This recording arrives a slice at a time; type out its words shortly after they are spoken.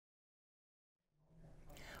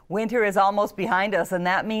Winter is almost behind us, and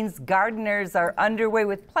that means gardeners are underway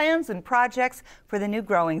with plans and projects for the new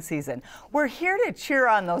growing season. We're here to cheer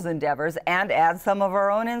on those endeavors and add some of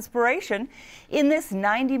our own inspiration in this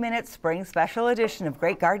 90-minute spring special edition of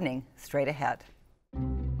Great Gardening, straight ahead.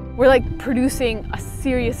 We're like producing a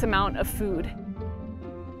serious amount of food.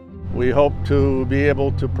 We hope to be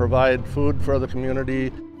able to provide food for the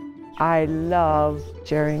community. I love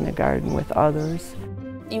sharing the garden with others.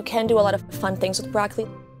 You can do a lot of fun things with broccoli.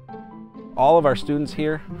 All of our students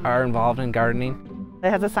here are involved in gardening. It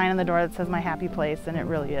has a sign on the door that says "My Happy Place," and it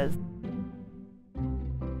really is.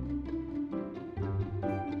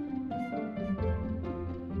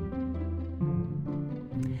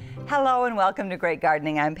 Hello and welcome to Great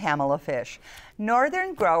Gardening. I'm Pamela Fish.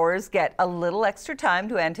 Northern growers get a little extra time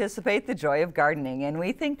to anticipate the joy of gardening, and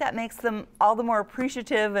we think that makes them all the more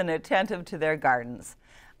appreciative and attentive to their gardens.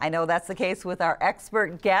 I know that's the case with our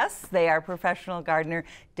expert guests. They are professional gardener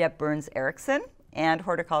Deb Burns-Erickson and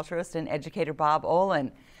horticulturist and educator Bob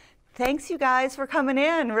Olin. Thanks, you guys, for coming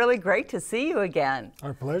in. Really great to see you again.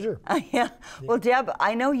 Our pleasure. Yeah. Well, Deb,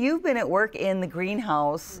 I know you've been at work in the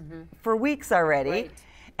greenhouse for weeks already. Right.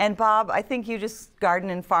 And Bob, I think you just garden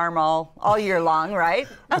and farm all year long, right?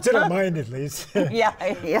 It's in our mind, at least. Yeah,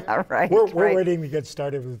 right. We're waiting to get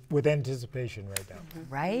started with anticipation right now.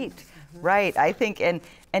 Right. I think, and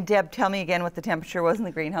Deb, tell me again what the temperature was in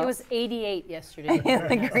the greenhouse. It was 88 yesterday. In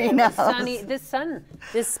the greenhouse.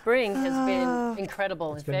 This spring has been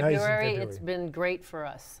incredible. In February, nice it's been great for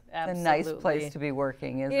us. Absolutely. It's a nice place to be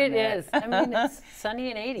working, isn't it? It is. I mean, it's sunny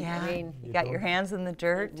and 80. Yeah. I mean, you got your hands in the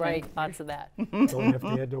dirt. Right, lots of that. Don't have to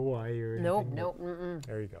head to Hawaii or anything. Nope.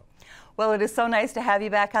 There you go. Well, it is so nice to have you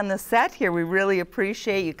back on the set here. We really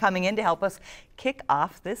appreciate you coming in to help us kick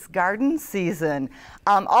off this garden season.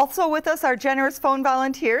 Also with us, our generous phone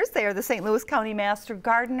volunteers. They are the St. Louis County Master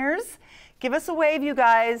Gardeners. Give us a wave, you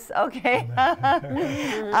guys, okay?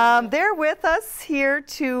 They're with us here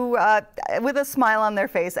with a smile on their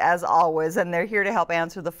face, as always, and they're here to help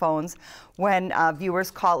answer the phones when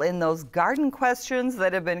viewers call in those garden questions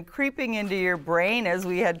that have been creeping into your brain as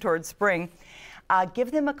we head towards spring.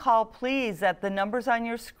 Give them a call, please, at the numbers on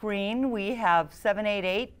your screen. We have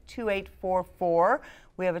 788-2844.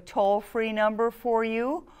 We have a toll-free number for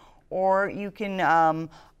you, or you can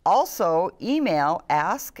also email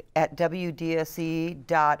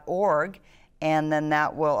ask@wdse.org, and then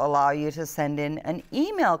that will allow you to send in an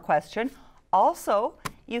email question. Also,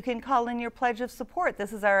 you can call in your pledge of support.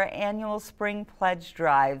 This is our annual spring pledge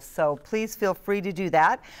drive, so please feel free to do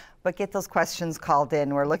that, but get those questions called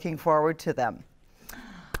in. We're looking forward to them.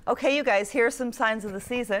 Okay, you guys, here are some signs of the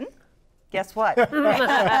season. Guess what?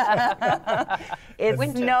 It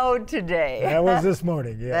snowed today. That was this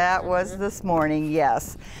morning, yeah. That was this morning,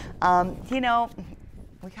 yes. You know,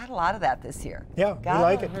 we got a lot of that this year. Yeah, we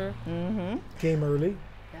like it. Came early.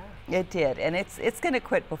 It did, and it's going to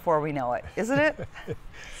quit before we know it, isn't it?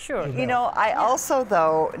 Sure. You know, I also,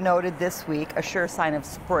 though, noted this week a sure sign of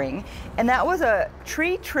spring, and that was a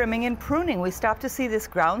tree trimming and pruning. We stopped to see this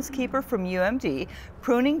groundskeeper from UMD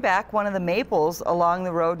pruning back one of the maples along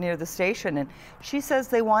the road near the station, and she says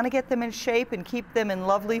they want to get them in shape and keep them in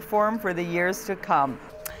lovely form for the years to come.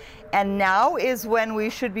 And now is when we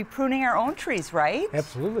should be pruning our own trees, right?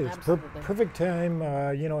 Absolutely. It's perfect time.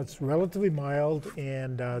 You know, it's relatively mild,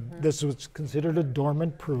 and this was considered a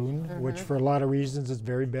dormant prune, which for a lot of reasons is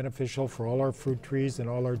very beneficial for all our fruit trees and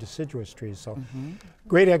all our deciduous trees. So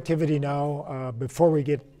great activity now before we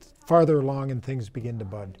get farther along and things begin to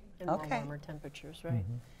bud. And more warmer temperatures, right?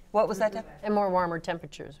 What was that? And more warmer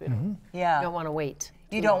temperatures. We don't want to wait.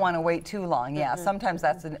 You don't want to wait too long, yeah. Sometimes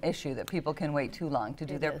that's an issue, that people can wait too long to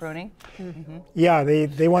do their pruning. Yeah,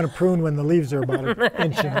 they want to prune when the leaves are about an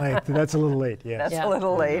inch in length. That's a little late, yes. That's a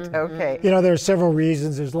little late, okay. You know, there are several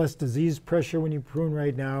reasons. There's less disease pressure when you prune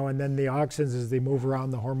right now, and then the auxins, as they move around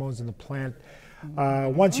the hormones in the plant.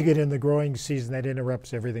 Once you get in the growing season, that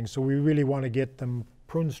interrupts everything. So we really want to get them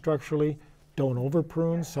pruned structurally. Don't over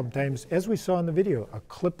prune. Sometimes, as we saw in the video, a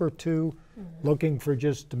clip or two, looking for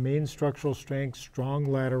just the main structural strength,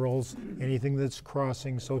 strong laterals, anything that's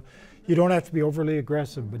crossing. So you don't have to be overly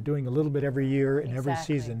aggressive, but doing a little bit every year and every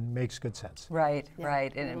season makes good sense. Right.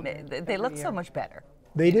 And they look so much better.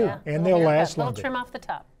 They do, and they'll last longer. A little trim off the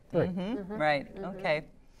top. Right. Right, okay.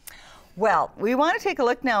 Well, we want to take a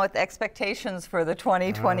look now at the expectations for the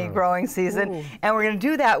 2020 growing season, and we're going to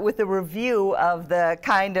do that with a review of the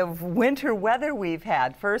kind of winter weather we've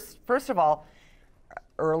had. First of all,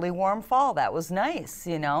 early warm fall. That was nice,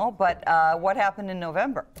 you know, but what happened in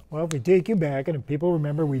November? Well, if we take you back, and if people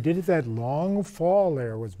remember, we did it that long fall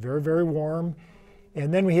there. It was very, very warm.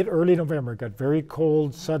 And then we hit early November. It got very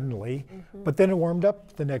cold suddenly, but then it warmed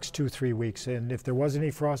up the next 2-3 weeks. And if there was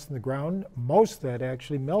any frost in the ground, most of that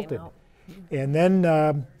actually melted. And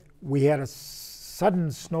then we had a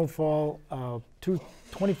sudden snowfall,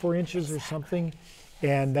 24 inches or something,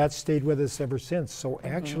 and that stayed with us ever since. So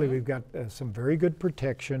actually we've got some very good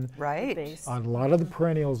protection on a lot of the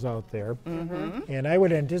perennials out there. And I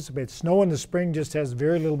would anticipate snow in the spring just has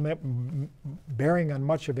very little bearing on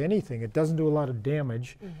much of anything. It doesn't do a lot of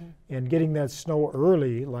damage. And getting that snow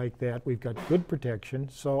early like that, we've got good protection.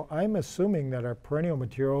 So I'm assuming that our perennial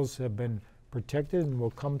materials have been protected and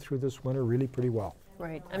will come through this winter really pretty well.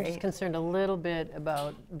 Right. I'm just concerned a little bit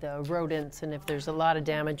about the rodents and if there's a lot of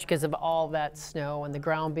damage because of all that snow and the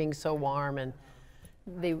ground being so warm, and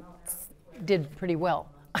they did pretty well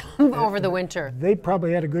over the winter. They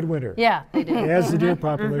probably had a good winter. Yeah, they did. As the deer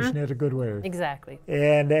population had a good winter. Exactly.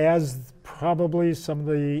 And as probably some of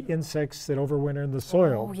the insects that overwinter in the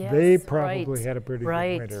soil, they probably had a pretty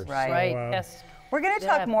good winter. Right. So, we're going to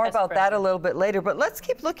talk more about that a little bit later, but let's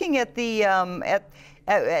keep looking at the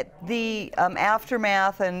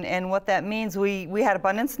aftermath and what that means. We had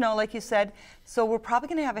abundant snow, like you said, so we're probably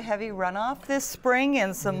going to have a heavy runoff this spring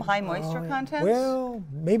and some high moisture content. Well,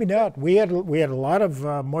 maybe not. We had a lot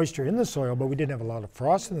of moisture in the soil, but we didn't have a lot of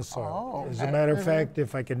frost in the soil. As a matter of fact,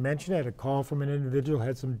 if I can mention, I had a call from an individual who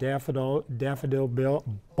had some daffodil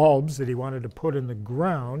bulbs that he wanted to put in the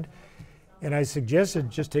ground. And I suggested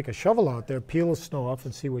just take a shovel out there, peel the snow off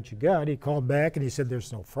and see what you got. He called back and he said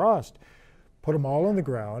there's no frost. Put them all on the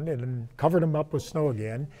ground and then covered them up with snow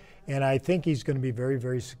again. And I think he's going to be very,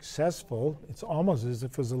 very successful. It's almost as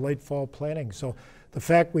if it was a late fall planting. So the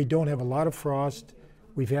fact we don't have a lot of frost,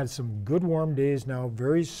 we've had some good warm days now,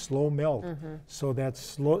 very slow melt. So that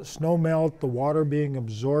snow melt, the water being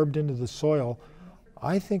absorbed into the soil,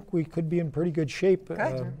 I think we could be in pretty good shape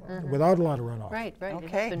without a lot of runoff. Right.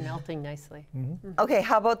 Okay. It's been melting nicely. Okay,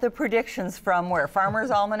 how about the predictions from where? Farmer's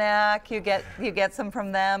Almanac, you get some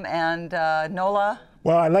from them, and NOLA?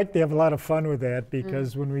 Well, I like to have a lot of fun with that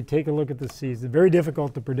because when we take a look at the season, very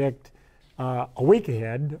difficult to predict a week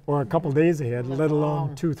ahead or a couple days ahead, let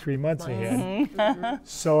alone 2-3 months ahead.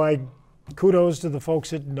 So I kudos to the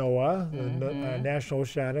folks at NOAA, the National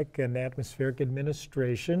Oceanic and Atmospheric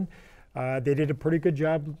Administration. They did a pretty good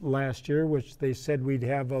job last year, which they said we'd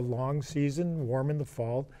have a long season, warm in the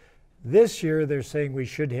fall. This year, they're saying we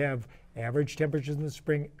should have average temperatures in the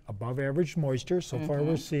spring, above average moisture. So far,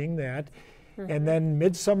 we're seeing that. And then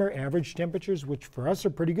midsummer average temperatures, which for us are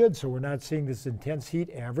pretty good. So we're not seeing this intense heat,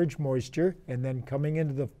 average moisture. And then coming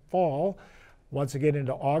into the fall, once again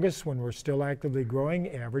into August, when we're still actively growing,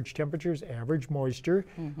 average temperatures, average moisture,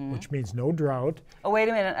 which means no drought. Oh, wait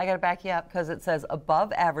a minute, I got to back you up because it says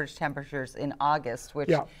above average temperatures in August, which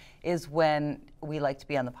is when we like to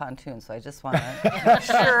be on the pontoon. So I just want to make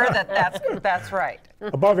sure that that's right.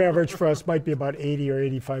 Above average for us might be about 80 or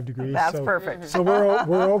 85 degrees. That's perfect. So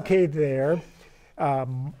we're okay there.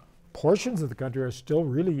 Portions of the country are still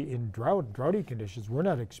really in droughty conditions. We're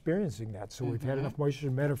not experiencing that. So we've had enough moisture.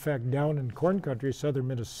 As a matter of fact, down in corn country, southern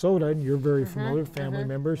Minnesota, and you're very familiar, family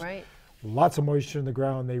members, lots of moisture in the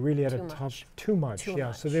ground. They really had too much.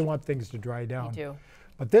 So they want things to dry down. They do.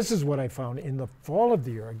 But this is what I found in the fall of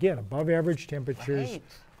the year. Again, above average temperatures,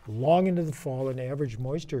 long into the fall, and average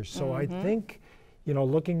moisture. So I think,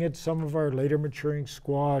 looking at some of our later maturing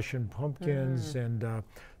squash and pumpkins and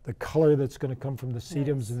the color that's going to come from the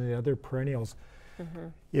sedums and the other perennials.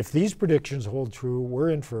 If these predictions hold true, we're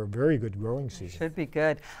in for a very good growing season. Should be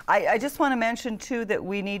good. I just want to mention, too, that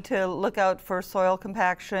we need to look out for soil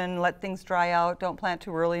compaction, let things dry out, don't plant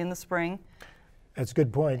too early in the spring. That's a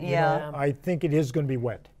good point. I think it is going to be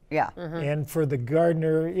wet. And for the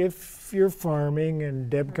gardener, if you're farming, and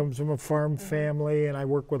Deb comes from a farm family, and I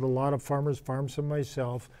work with a lot of farmers, farm some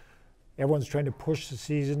myself, everyone's trying to push the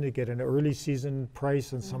season to get an early season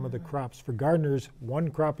price on some of the crops. For gardeners,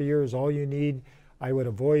 one crop a year is all you need. I would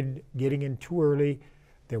avoid getting in too early.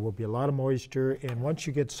 There will be a lot of moisture, and once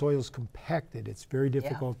you get soils compacted, it's very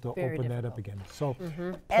difficult to open that up again. So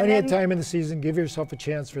plenty of time in the season. Give yourself a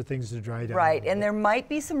chance for things to dry down. Right, and there might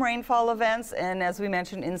be some rainfall events, and as we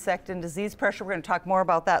mentioned, insect and disease pressure. We're going to talk more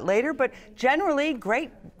about that later, but generally,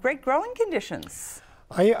 great growing conditions.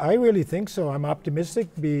 I really think so. I'm optimistic.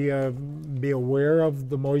 Be aware of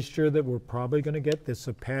the moisture that we're probably going to get. This is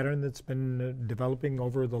a pattern that's been developing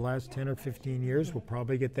over the last 10 or 15 years. We'll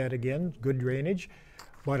probably get that again, good drainage.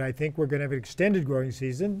 But I think we're going to have an extended growing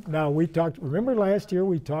season. Now, remember last year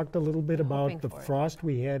we talked a little bit about the frost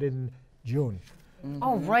we had in June.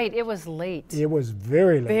 Oh, right, it was late. It was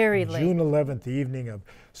very late. Very late. June 11th, the evening of.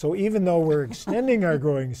 So even though we're extending our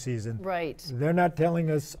growing season, Right. they're not telling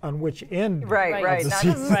us on which end. Right, right. the Not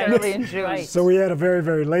season. necessarily in June. Right. So we had a very,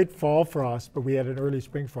 very late fall frost, but we had an early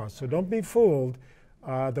spring frost. So don't be fooled.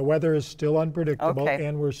 The weather is still unpredictable, Okay.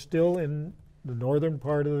 and we're still in the northern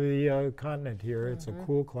part of the continent here. It's a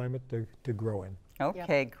cool climate to grow in.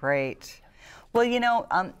 Okay, great. Well, you know,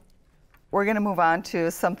 we're going to move on to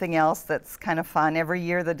something else that's kind of fun. Every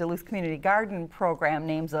year, the Duluth Community Garden Program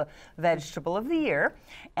names a vegetable of the year,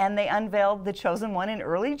 and they unveiled the chosen one in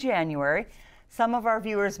early January. Some of our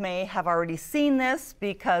viewers may have already seen this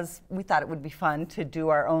because we thought it would be fun to do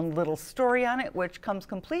our own little story on it, which comes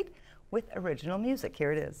complete with original music.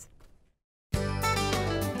 Here it is.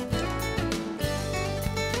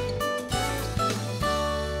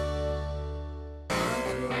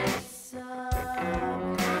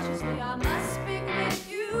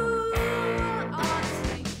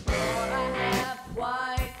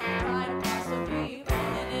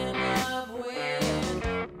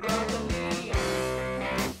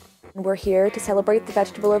 We're here to celebrate the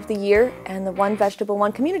Vegetable of the Year and the One Vegetable,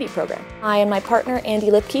 One Community program. I and my partner, Andy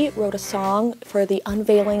Lipke, wrote a song for the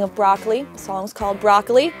unveiling of broccoli. The song's called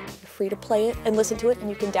Broccoli. You're free to play it and listen to it, and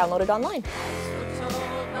you can download it online.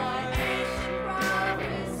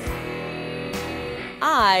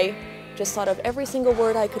 I just thought of every single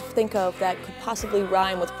word I could think of that could possibly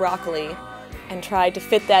rhyme with broccoli and tried to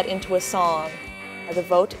fit that into a song. The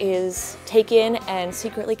vote is taken and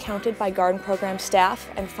secretly counted by garden program staff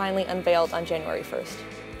and finally unveiled on January 1st.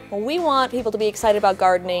 Well, we want people to be excited about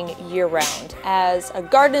gardening year-round. As a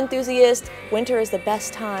garden enthusiast, winter is the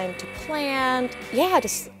best time to plant. Yeah,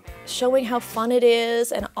 just showing how fun it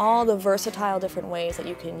is and all the versatile different ways that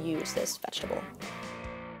you can use this vegetable.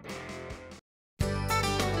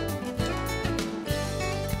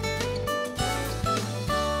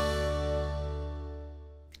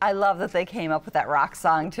 I love that they came up with that rock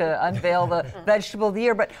song to unveil the vegetable of the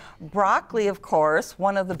year, but broccoli, of course,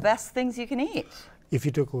 one of the best things you can eat. If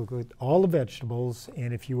you took a look at all the vegetables,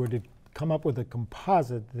 and if you were to come up with a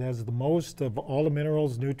composite that has the most of all the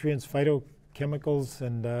minerals, nutrients, phytochemicals,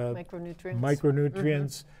 and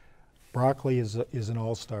micronutrients, broccoli is an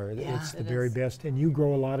all-star. It's the very best, and you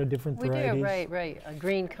grow a lot of different varieties. We do, right. A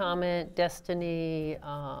Green Comet, Destiny,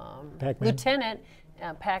 Lieutenant.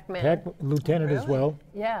 Pac-Man. Lieutenant as well.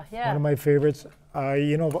 Yeah. One of my favorites.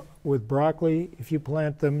 You know, with broccoli, if you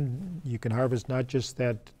plant them, you can harvest not just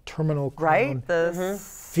that terminal crown. Right.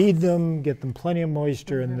 Feed them, get them plenty of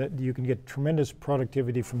moisture, and that you can get tremendous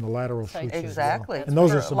productivity from the lateral shoots Exactly. as well. And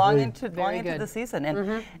those are some long very into the season.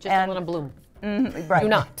 And just don't let them bloom. Right. Do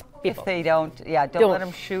not. If they don't, don't let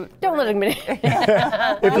them shoot. Don't let them.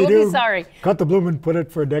 If you do, do, sorry. Cut the bloom and put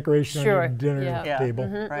it for a decoration on your dinner Yeah. table.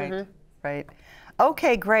 Right.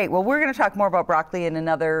 Okay, great. Well, we're going to talk more about broccoli in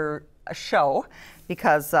another show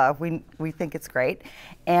because we think it's great.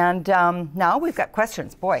 And now we've got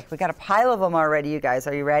questions. Boy, we got a pile of them already, you guys.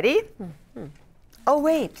 Are you ready? Oh,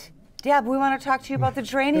 wait. Deb, we want to talk to you about the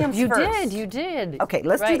geraniums first. You did. Okay,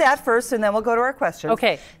 let's do that first, and then we'll go to our questions.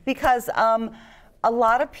 Okay. Because a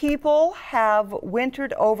lot of people have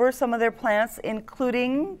wintered over some of their plants,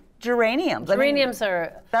 including geraniums. Geraniums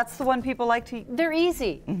are... That's the one people like to eat. They're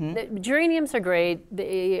easy. The geraniums are great.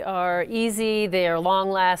 They are easy. They are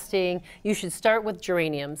long-lasting. You should start with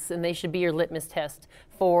geraniums, and they should be your litmus test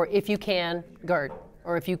for if you can garden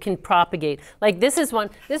or if you can propagate. Like this is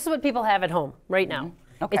one. This is what people have at home right now.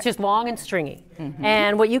 Okay. It's just long and stringy.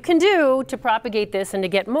 And what you can do to propagate this and to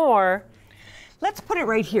get more. Let's put it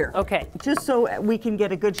right here. Okay. Just so we can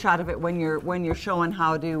get a good shot of it when you're showing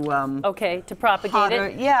how to. Okay, to propagate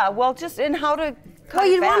it. Yeah. Well, just in how to. Well,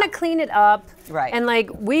 you'd want to clean it up. Right. And like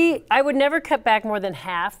I would never cut back more than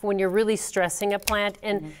half when you're really stressing a plant,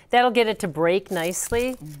 and that'll get it to break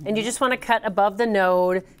nicely. And you just want to cut above the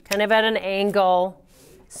node, kind of at an angle,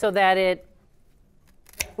 so that it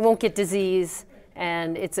won't get disease,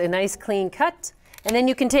 and it's a nice clean cut. And then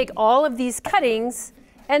you can take all of these cuttings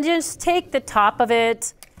and just take the top of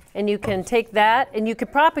it, and you can take that, and you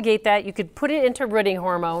could propagate that. You could put it into rooting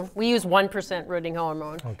hormone. We use 1% rooting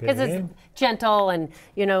hormone because it's gentle, and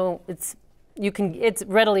it's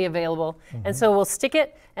readily available. And so we'll stick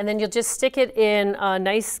it, and then you'll just stick it in a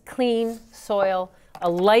nice clean soil, a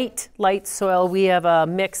light soil. We have a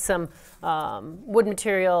mix, some wood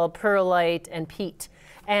material, perlite, and peat.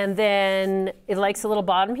 And then it likes a little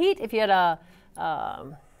bottom heat. If you had a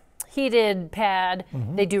heated pad,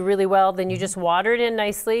 they do really well. Then you just water it in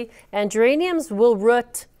nicely, and geraniums will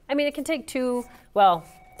root. I mean, it can take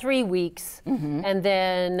 3 weeks, and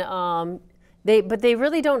then But they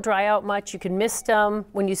really don't dry out much. You can mist them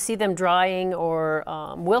when you see them drying or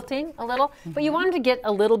wilting a little. But you want them to get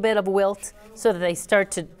a little bit of wilt so that they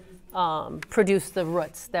start to produce the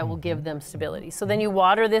roots that will give them stability. So then you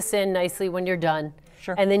water this in nicely when you're done.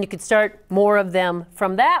 Sure. And then you could start more of them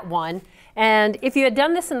from that one. And if you had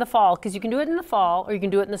done this in the fall, because you can do it in the fall or you can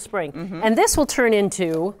do it in the spring. And this will turn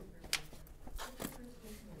into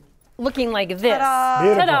looking like this.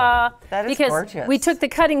 Ta-da! Ta-da! That is because gorgeous. we took the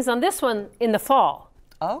cuttings on this one in the fall.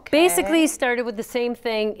 Okay. Basically started with the same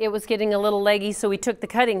thing. It was getting a little leggy, so we took the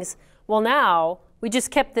cuttings. Well, now we just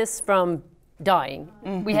kept this from dying.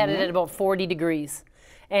 We had it at about 40 degrees.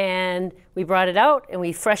 And we brought it out and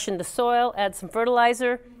we freshened the soil, add some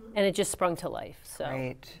fertilizer, and it just sprung to life. So,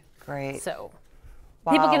 Great, great. So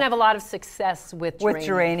Wow. people can have a lot of success with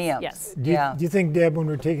geraniums. Yes. Do you think, Deb, when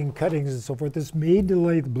we're taking cuttings and so forth, this may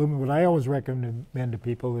delay the blooming? What I always recommend to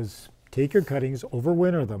people is take your cuttings,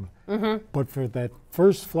 overwinter them, but for that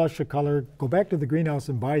first flush of color, go back to the greenhouse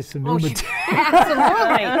and buy some new material.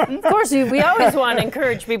 Absolutely. Of course, we always want to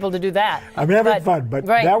encourage people to do that. I'm having fun, but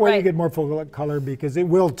right, that way right. you get more full color because it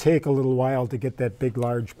will take a little while to get that big,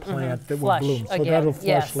 large plant that will bloom. So that'll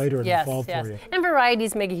flush later in the fall for you. And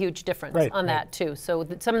varieties make a huge difference on that too. So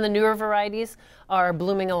some of the newer varieties are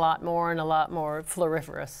blooming a lot more and a lot more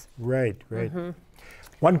floriferous. Right, right.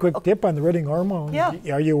 One quick tip on the rooting hormone. Yeah.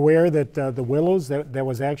 Are you aware that the willows, that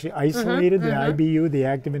was actually isolated, the IBU, the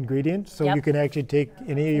active ingredient? So you can actually take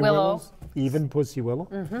any of your willows, even pussy willow,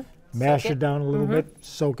 mash it down a little bit,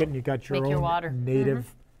 soak it, and you got your own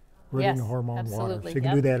native rooting hormone water. So you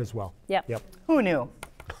can do that as well. Yep. Who knew?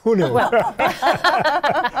 Who knew?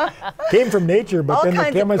 Came from nature, but All then the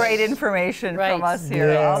kinds chemists... of great information from us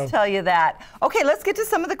here, Yeah. I'll tell you that. Okay, let's get to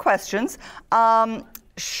some of the questions.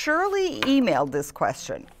 Shirley emailed this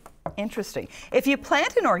question. Interesting. If you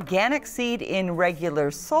plant an organic seed in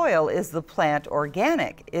regular soil, is the plant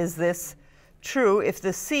organic? Is this true if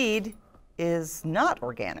the seed is not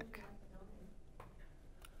organic?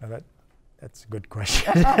 Now that's a good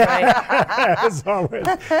question. As always,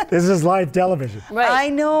 this is live television. I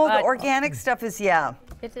know the organic stuff is,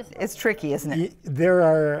 it's tricky, isn't it? There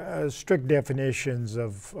are strict definitions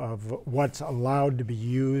of what's allowed to be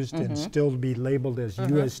used and still to be labeled as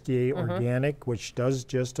USDA organic, which does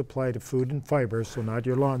just apply to food and fiber, so not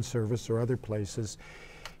your lawn service or other places.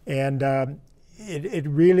 And it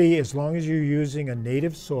really, as long as you're using a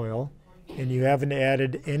native soil and you haven't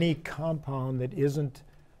added any compound that isn't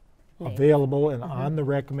available and on the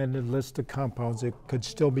recommended list of compounds, it could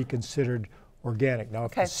still be considered organic. Now,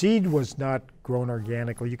 if the seed was not grown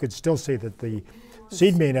organically, you could still say that the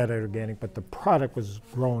seed may not be organic, but the product was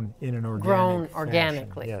grown in an organic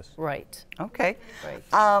organically. Yes. Right. Okay.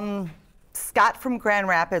 Right. Scott from Grand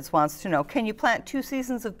Rapids wants to know, can you plant 2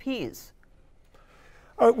 seasons of peas?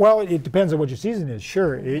 Well, it depends on what your season is.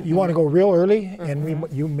 Sure, you want to go real early, and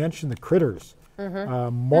you mentioned the critters.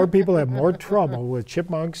 More people have more trouble with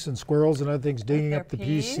chipmunks and squirrels and other things digging up the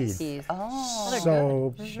pea seed. Oh,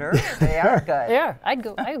 so sure, they are good. Yeah, I'd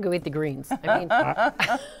go eat the greens. I mean,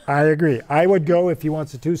 I agree. I would go if you want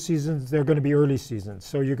the 2 seasons. They're going to be early seasons,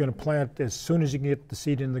 so you're going to plant as soon as you can get the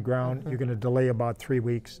seed in the ground. You're going to delay about 3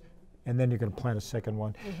 weeks, and then you're going to plant a second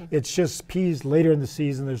one. It's just peas later in the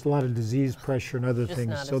season. There's a lot of disease pressure and other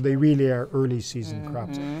things, so they really are early season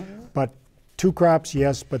crops. But 2 crops,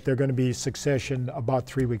 yes, but they're going to be succession about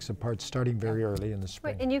 3 weeks apart, starting very early in the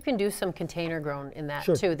spring. Right, and you can do some container grown in that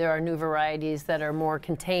too. There are new varieties that are more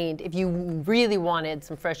contained. If you really wanted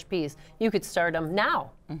some fresh peas, you could start them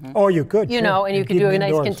now. Oh, you could. You know, and you could do a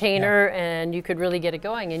nice container, and you could really get it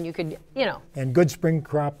going, and you could, And good spring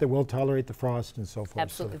crop that will tolerate the frost and so forth.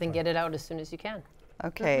 Absolutely, then get it out as soon as you can.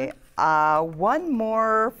 Okay, one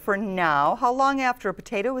more for now. How long after a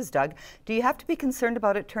potato is dug do you have to be concerned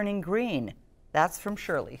about it turning green? That's from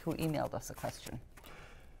Shirley, who emailed us a question.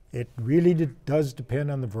 It really does depend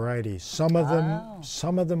on the variety. Some of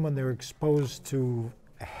them, when they're exposed to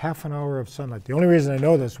half an hour of sunlight. The only reason I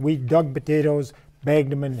know this, we dug potatoes,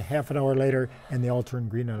 bagged them in half an hour later, and they all turn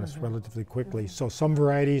green on us relatively quickly. So some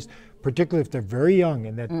varieties, particularly if they're very young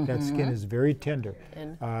and that skin is very tender,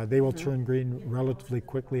 they will turn green relatively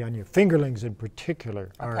quickly on you. Fingerlings in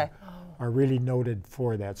particular are really noted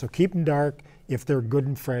for that. So keep them dark if they're good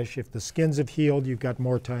and fresh. If the skins have healed, you've got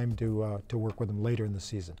more time to work with them later in the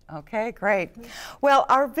season. Okay, great. Well,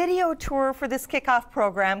 our video tour for this kickoff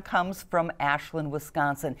program comes from Ashland,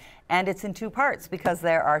 Wisconsin, and it's in 2 parts because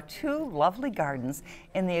there are 2 lovely gardens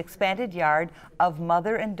in the expanded yard of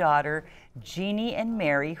mother and daughter, Jeannie and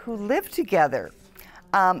Mary, who live together.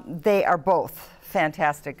 They are both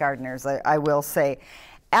fantastic gardeners, I will say.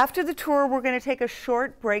 After the tour, we're going to take a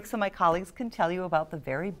short break so my colleagues can tell you about the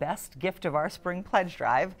very best gift of our spring pledge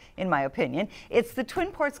drive, in my opinion. It's the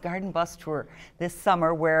Twin Ports Garden Bus Tour this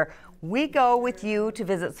summer, where we go with you to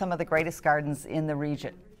visit some of the greatest gardens in the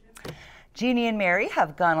region. Jeannie and Mary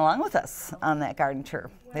have gone along with us on that garden tour.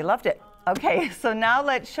 They loved it. Okay, so now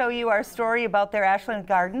let's show you our story about their Ashland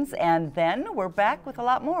gardens, and then we're back with a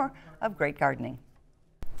lot more of great gardening.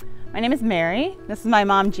 My name is Mary. This is my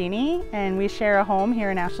mom, Jeannie, and we share a home here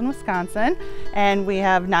in Ashland, Wisconsin. And we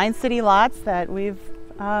have 9 city lots that we've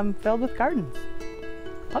filled with gardens.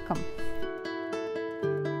 Welcome.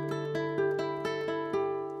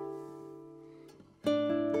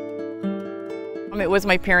 It was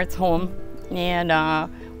my parents' home, and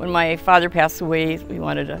when my father passed away, we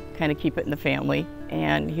wanted to kind of keep it in the family,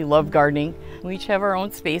 and he loved gardening. We each have our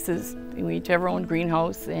own spaces. We each have our own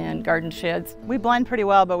greenhouse and garden sheds. We blend pretty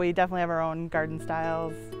well, but we definitely have our own garden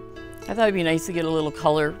styles. I thought it'd be nice to get a little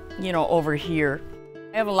color, you know, over here.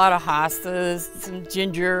 I have a lot of hostas, some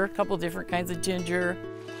ginger, a couple different kinds of ginger,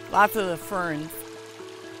 lots of the ferns.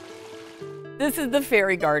 This is the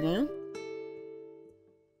fairy garden.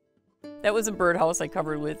 That was a birdhouse I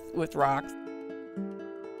covered with rocks.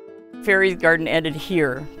 Fairy garden ended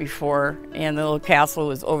here before, and the little castle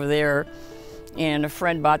was over there, and a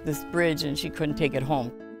friend bought this bridge and she couldn't take it home.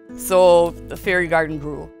 So the fairy garden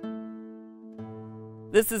grew.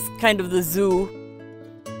 This is kind of the zoo.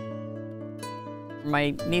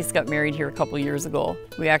 My niece got married here a couple years ago.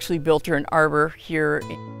 We actually built her an arbor here.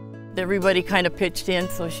 Everybody kind of pitched in,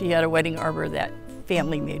 so she had a wedding arbor that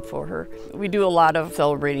family made for her. We do a lot of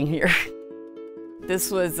celebrating here.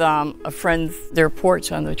 This was a friend's, their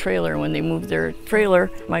porch on the trailer. When they moved their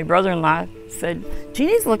trailer, my brother-in-law said,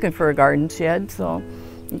 Jeannie's looking for a garden shed, so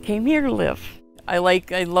he came here to live. I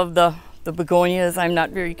love the begonias. I'm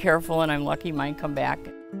not very careful, and I'm lucky mine come back.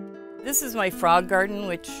 This is my frog garden,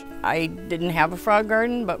 which I didn't have a frog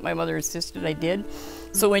garden, but my mother insisted I did.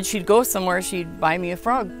 So when she'd go somewhere, she'd buy me a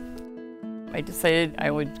frog. I decided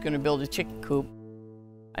I was going to build a chicken coop.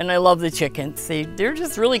 And I love the chickens. They're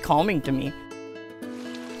just really calming to me.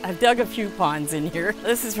 I've dug a few ponds in here.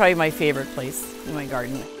 This is probably my favorite place in my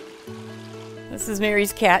garden. This is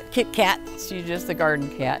Mary's cat, Kit Kat. She's just a garden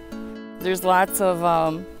cat. There's lots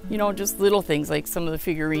of, you know, just little things, like some of the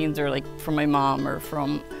figurines are like from my mom or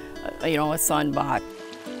from, you know, a son bought.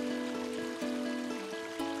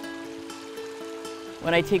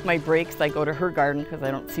 When I take my breaks, I go to her garden because I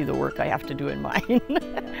don't see the work I have to do in mine.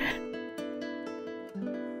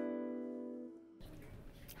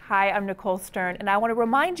 Hi, I'm Nicole Stern, and I want to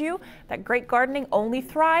remind you that great gardening only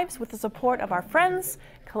thrives with the support of our friends,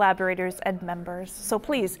 collaborators, and members. So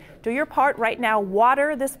please, do your part right now.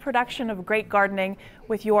 Water this production of great gardening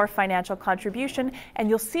with your financial contribution, and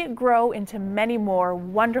you'll see it grow into many more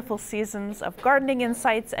wonderful seasons of gardening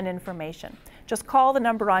insights and information. Just call the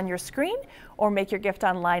number on your screen or make your gift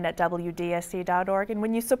online at wdsc.org. And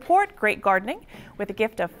when you support great gardening with a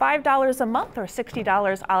gift of $5 a month or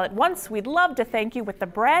 $60 all at once, we'd love to thank you with the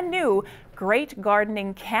brand new Great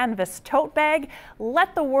Gardening Canvas Tote Bag.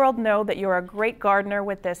 Let the world know that you're a great gardener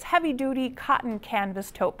with this heavy-duty cotton canvas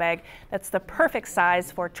tote bag that's the perfect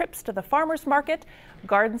size for trips to the farmer's market,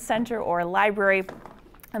 garden center, or library.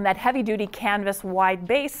 And that heavy-duty canvas wide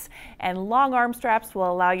base and long arm straps will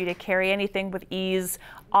allow you to carry anything with ease,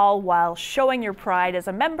 all while showing your pride as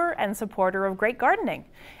a member and supporter of great gardening.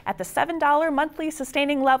 At the $7 monthly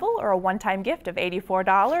sustaining level, or a one-time gift of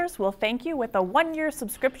 $84, we'll thank you with a 1-year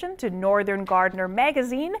subscription to Northern Gardener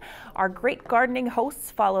magazine. Our great gardening hosts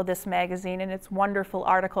follow this magazine and its wonderful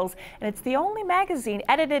articles, and it's the only magazine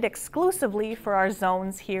edited exclusively for our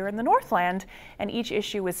zones here in the Northland. And each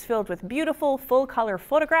issue is filled with beautiful full-color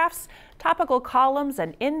photographs, topical columns,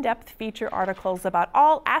 and in-depth feature articles about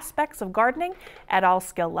all aspects of gardening at all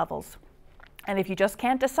skill levels. And if you just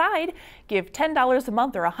can't decide, give $10 a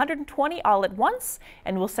month or $120 all at once,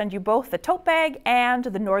 and we'll send you both the tote bag and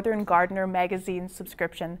the Northern Gardener magazine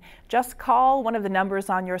subscription. Just call one of the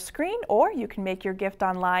numbers on your screen, or you can make your gift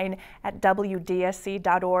online at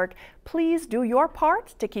wdsc.org. Please do your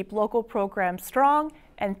part to keep local programs strong,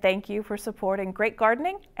 and thank you for supporting great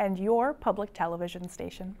gardening and your public television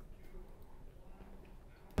station.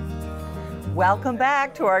 Welcome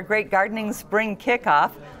back to our Great Gardening Spring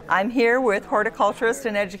Kickoff. I'm here with horticulturist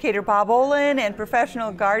and educator Bob Olin and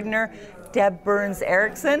professional gardener Deb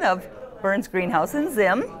Burns-Erickson of Burns Greenhouse in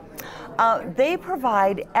Zim. They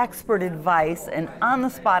provide expert advice and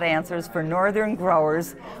on-the-spot answers for northern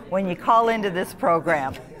growers when you call into this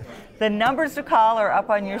program. The numbers to call are up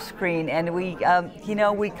on your screen, and we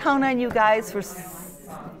count on you guys for.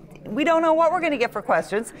 We don't know what we're going to get for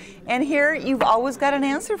questions, and here you've always got an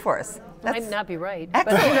answer for us. Might not be right, but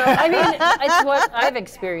you know, I mean, it's what I've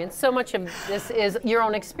experienced. So much of this is your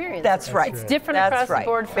own experience. That's right. It's different That's across right. the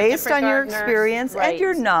board for based different on your gardeners. experience Right. and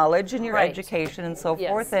your knowledge and your Right. education and so Yes.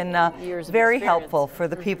 forth, and Years of very experience. helpful for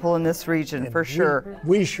the people in this region, And for sure.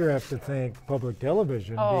 We sure have to thank public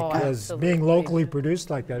television Oh, because absolutely. being locally produced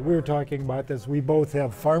like that, we were talking about this, we both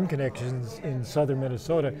have farm connections in southern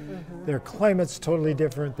Minnesota. Their climate's totally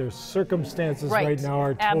different, their circumstances right now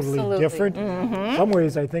are totally Absolutely. different. In some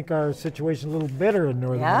ways, I think our situation a little better in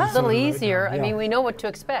northern Yeah. A Minnesota. little right easier. now. I mean, we know what to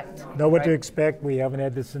expect. Know what to expect. We haven't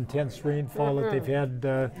had this intense rainfall that they've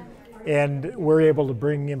had, and we're able to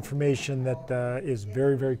bring information that is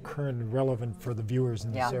very, very current and relevant for the viewers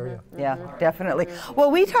in this area. Yeah, definitely.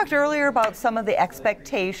 Well, we talked earlier about some of the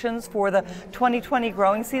expectations for the 2020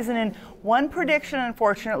 growing season, and one prediction,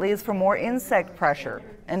 unfortunately, is for more insect pressure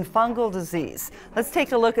and fungal disease. Let's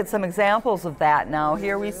take a look at some examples of that now.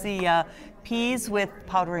 Here we see peas with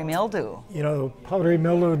powdery mildew. You know, powdery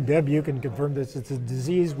mildew, Deb, you can confirm this, it's a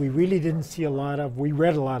disease we really didn't see a lot of. We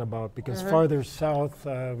read a lot about because farther south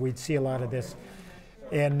we'd see a lot of this.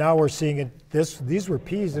 And now we're seeing it, these were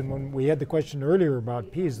peas, and when we had the question earlier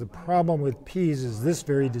about peas, the problem with peas is this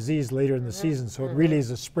very disease later in the season. So it really is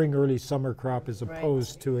a spring, early summer crop as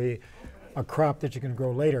opposed to a crop that you can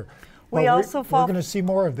grow later. We Well, also we're going to see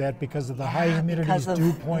more of that because of the high humidity,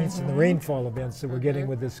 dew points, and the rainfall events that we're getting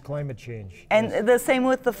with this climate change. And the same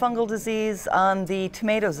with the fungal disease on the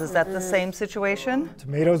tomatoes. Is that the same situation?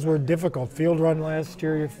 Tomatoes were difficult. Field run last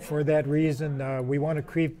year for that reason. We want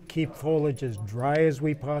to keep foliage as dry as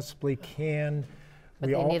we possibly can. But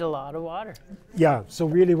they need a lot of water. Yeah, so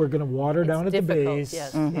really we're going to water down at the difficult, base,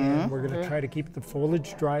 yes. and we're going to try to keep the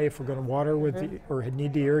foliage dry. If we're going to water or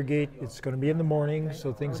need to irrigate, it's going to be in the morning,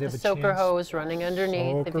 so things have The a soaker chance. hose running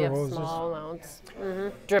underneath if you have hoses. small amounts.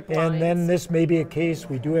 Drip lines. And then this may be a case,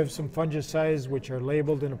 we do have some fungicides which are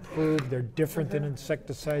labeled and approved. They're different than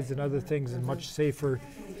insecticides and other things and much safer.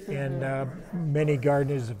 And many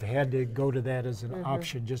gardeners have had to go to that as an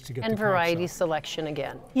option just to get And the crops variety up. selection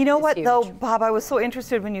again. You know is what, huge. though, Bob, I was so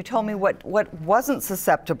interested when you told me what wasn't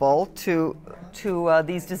susceptible to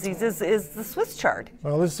these diseases is the Swiss chard.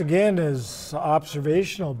 Well, this again is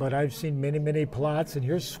observational, but I've seen many, many plots, and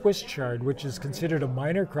here's Swiss chard, which is considered a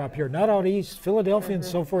minor crop here, not out east, Philadelphia and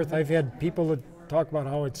so forth. I've had people that talk about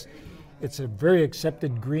how it's a very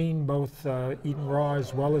accepted green, both eaten raw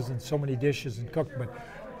as well as in so many dishes and cooked. But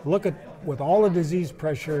look at, with all the disease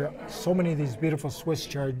pressure, so many of these beautiful Swiss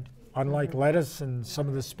chard, unlike lettuce and some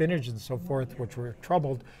of the spinach and so forth, which were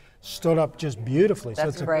troubled, stood up just beautifully.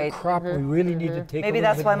 That's so it's great. a crop we really need to take. Maybe a little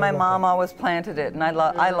that's bit why more my look mom at. always planted it, and I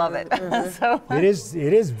love it. So It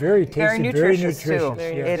is very tasty, very nutritious too. yes.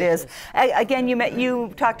 It is. Again,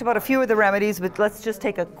 you talked about a few of the remedies, but let's just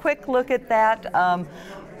take a quick look at that.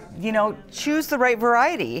 You know, choose the right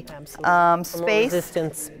variety. Absolutely. Space,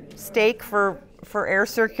 Resistance. stake for air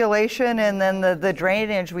circulation, and then the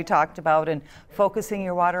drainage we talked about, and focusing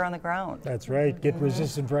your water on the ground. That's right. Get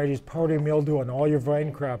resistant varieties, powdery mildew on all your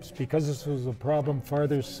vine crops. Because this was a problem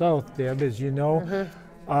farther south, Deb, as you know,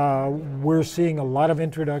 we're seeing a lot of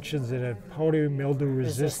introductions that have powdery mildew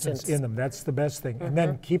resistance in them. That's the best thing. And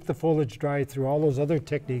then keep the foliage dry through all those other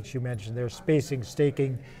techniques you mentioned there, spacing,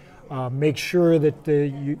 staking. Make sure that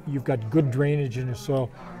you've got good drainage in your soil.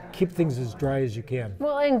 Keep things as dry as you can.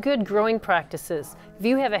 Well, and good growing practices. If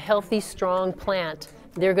you have a healthy, strong plant,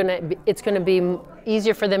 it's going to be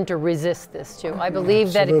easier for them to resist this too. I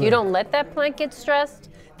believe that if you don't let that plant get stressed,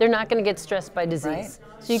 they're not going to get stressed by disease.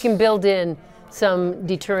 Right. So you can build in some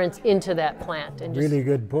deterrents into that plant. And just, Really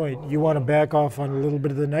good point. You want to back off on a little bit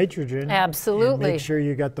of the nitrogen. Absolutely. And make sure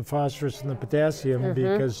you got the phosphorus and the potassium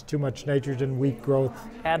because too much nitrogen, weak growth.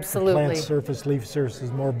 Absolutely. The plant surface, leaf surface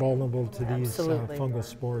is more vulnerable to these fungal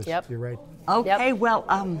spores. Yep. You're right. Okay, well,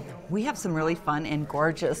 we have some really fun and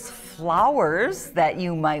gorgeous flowers that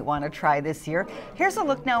you might want to try this year. Here's a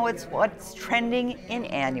look now at what's trending in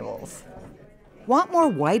annuals. Want more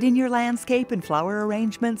white in your landscape and flower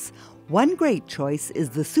arrangements? One great choice is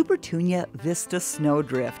the Supertunia Vista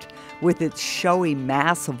Snowdrift, with its showy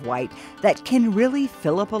mass of white that can really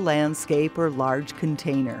fill up a landscape or large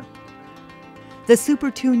container. The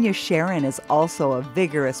Supertunia Sharon is also a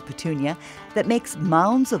vigorous petunia that makes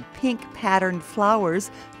mounds of pink patterned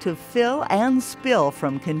flowers to fill and spill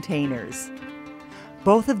from containers.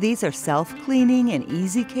 Both of these are self-cleaning and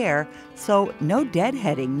easy care, so no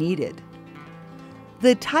deadheading needed.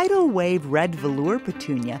 The tidal wave red velour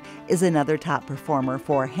petunia is another top performer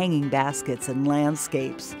for hanging baskets and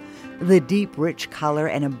landscapes. The deep, rich color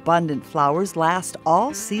and abundant flowers last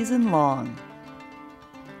all season long.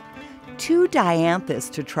 Two dianthus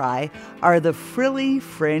to try are the frilly,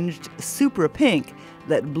 fringed Supra Pink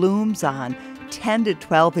that blooms on 10 to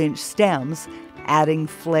 12-inch stems, adding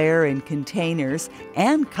flair in containers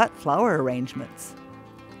and cut flower arrangements.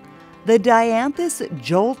 The Dianthus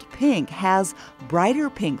Jolt Pink has brighter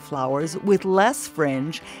pink flowers with less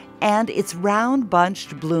fringe, and its round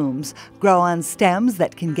bunched blooms grow on stems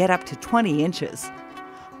that can get up to 20 inches.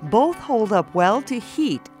 Both hold up well to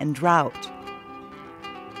heat and drought.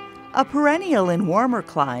 A perennial in warmer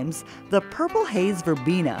climes, the purple haze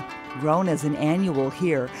verbena, grown as an annual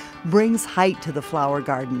here, brings height to the flower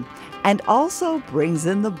garden and also brings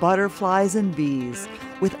in the butterflies and bees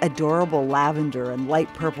with adorable lavender and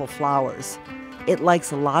light purple flowers. It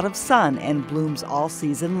likes a lot of sun and blooms all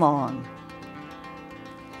season long.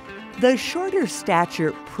 The shorter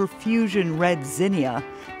stature profusion red zinnia,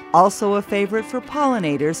 also a favorite for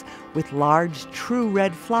pollinators with large true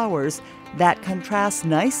red flowers that contrast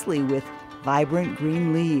nicely with vibrant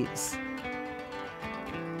green leaves.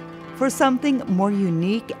 For something more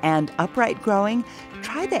unique and upright growing,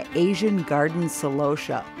 try the Asian garden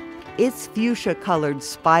celosia. Its fuchsia-colored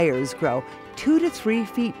spires grow 2 to 3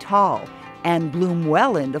 feet tall and bloom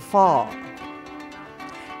well into fall.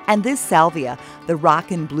 And this salvia, the rock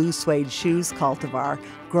and blue suede shoes cultivar,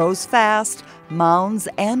 grows fast, mounds,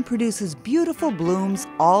 and produces beautiful blooms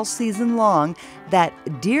all season long that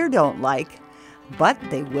deer don't like, but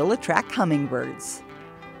they will attract hummingbirds.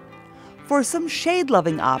 For some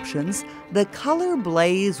shade-loving options, the Color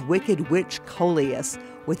Blaze Wicked Witch Coleus,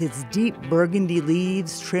 with its deep burgundy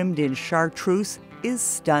leaves trimmed in chartreuse, is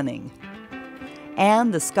stunning.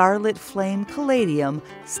 And the Scarlet Flame Caladium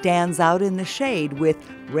stands out in the shade with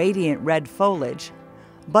radiant red foliage,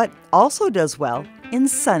 but also does well in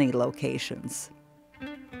sunny locations.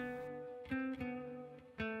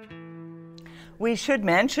 We should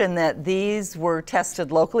mention that these were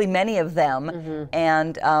tested locally, many of them,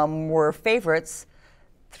 and were favorites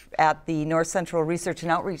at the North Central Research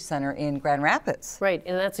and Outreach Center in Grand Rapids. Right,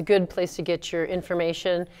 and that's a good place to get your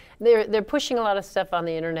information. They're pushing a lot of stuff on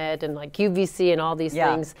the internet and like UVC and all these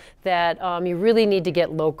things that you really need to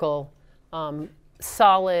get local,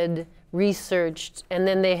 solid, researched, and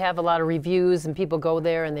then they have a lot of reviews and people go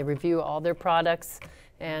there and they review all their products.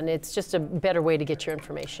 And it's just a better way to get your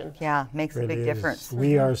information. Yeah, makes a big difference.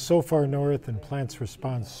 We are so far north and plants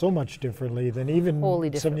respond so much differently than even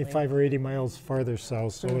 75 or 80 miles farther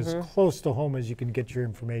south. So as close to home as you can get your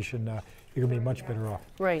information, you're going to be much better off.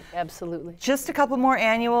 Right, absolutely. Just a couple more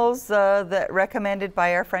annuals that recommended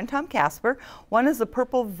by our friend Tom Casper. One is the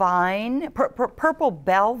purple vine, purple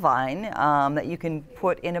bell vine that you can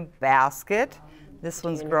put in a basket. This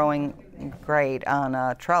one's growing great on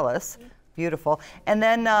a trellis. Beautiful. And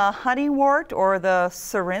then honeywort or the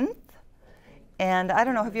cerinthe. And I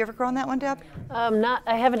don't know, have you ever grown that one, Deb?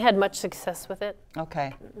 I haven't had much success with it.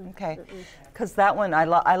 Okay, okay. Because that one, I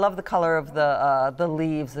love the color of the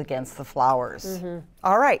leaves against the flowers.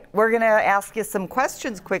 All right, we're going to ask you some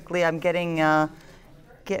questions quickly. I'm getting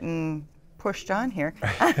pushed on here.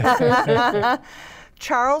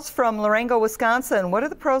 Charles from Lorengo, Wisconsin. What are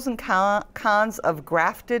the pros and cons of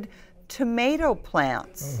grafted tomato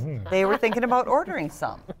plants? They were thinking about ordering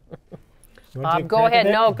some. Go ahead.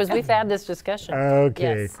 No, because we've had this discussion.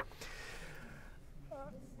 Okay. Yes.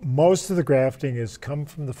 Most of the grafting has come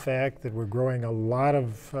from the fact that we're growing a lot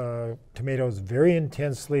of tomatoes very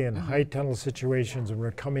intensely in high tunnel situations, and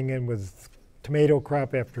we're coming in with tomato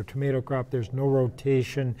crop after tomato crop. There's no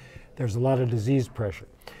rotation. There's a lot of disease pressure.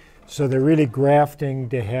 So they're really grafting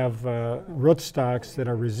to have rootstocks that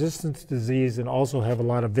are resistant to disease and also have a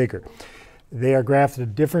lot of vigor. They are grafted a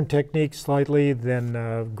different technique slightly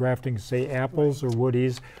than grafting, say, apples or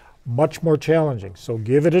woodies. Much more challenging. So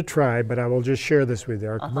give it a try, but I will just share this with you.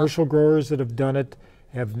 Our commercial growers that have done it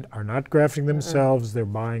are not grafting themselves. They're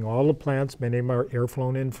buying all the plants. Many of them are air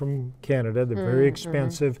flown in from Canada. They're very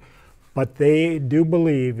expensive. But they do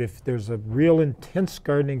believe if there's a real intense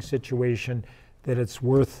gardening situation, that it's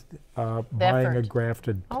worth buying a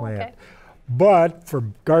grafted plant. Okay. But for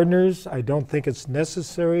gardeners, I don't think it's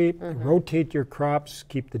necessary. Rotate your crops,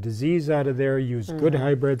 keep the disease out of there, use good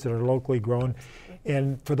hybrids that are locally grown.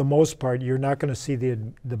 And for the most part, you're not going to see the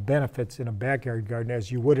benefits in a backyard garden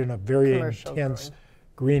as you would in a very intense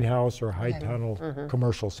greenhouse or high tunnel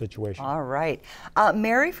commercial situation. All right.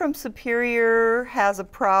 Mary from Superior has a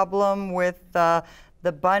problem with the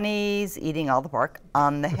bunnies eating all the bark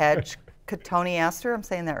on the hedge. Cotoneaster, I'm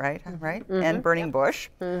saying that right, and burning bush.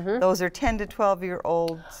 Those are 10 to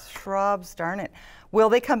 12-year-old shrubs, darn it. Will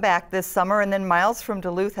they come back this summer? And then Miles from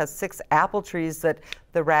Duluth has 6 apple trees that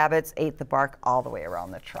the rabbits ate the bark all the way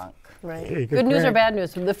around the trunk. Right. Hey, good news or bad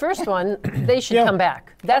news? The first one, they should come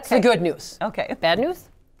back. That's the good news. Okay. Bad news?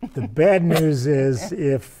 The bad news is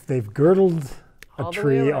if they've girdled All the way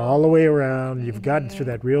tree around. all the way around. You've gotten through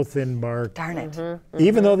that real thin bark. Darn it.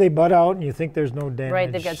 Even though they bud out and you think there's no damage.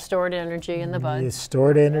 Right, they've got stored energy in the buds. You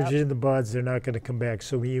stored energy in the buds, they're not going to come back.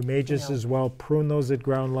 So you may just as well prune those at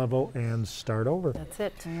ground level and start over. That's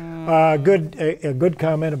it. A good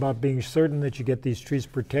comment about being certain that you get these trees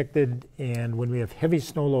protected. And when we have heavy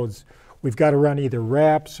snow loads, we've got to run either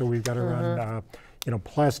wraps or we've got to run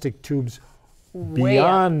plastic tubes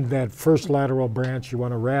beyond that first lateral branch. You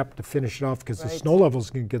want to wrap to finish it off because the snow levels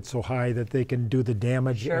can get so high that they can do the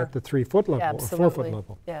damage at the 3-foot level or 4-foot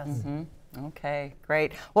level. Yes. Okay,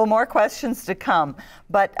 great. Well, more questions to come,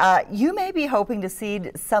 but you may be hoping to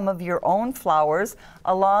seed some of your own flowers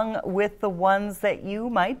along with the ones that you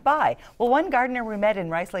might buy. Well, one gardener we met in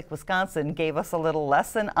Rice Lake, Wisconsin gave us a little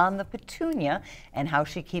lesson on the petunia and how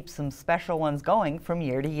she keeps some special ones going from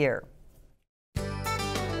year to year.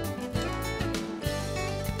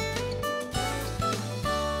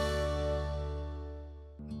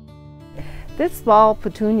 This fall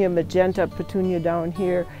petunia, magenta petunia down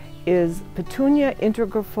here, is Petunia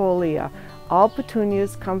integrifolia. All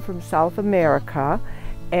petunias come from South America,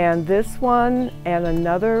 and this one and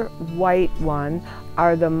another white one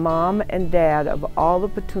are the mom and dad of all the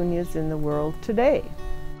petunias in the world today.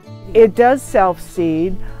 It does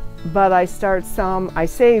self-seed, but I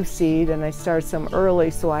save seed and I start some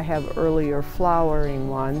early, so I have earlier flowering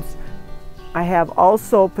ones. I have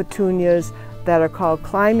also petunias that are called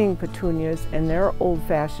climbing petunias, and they're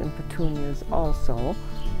old-fashioned petunias also.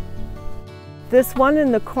 This one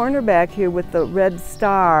in the corner back here with the red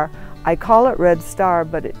star, I call it red star,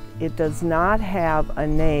 but it does not have a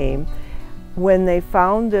name. When they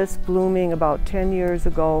found this blooming about 10 years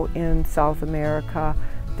ago in South America,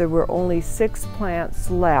 there were only 6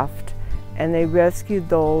 plants left, and they rescued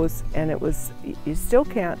those, and you still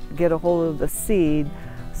can't get a hold of the seed.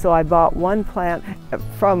 So I bought one plant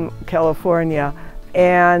from California,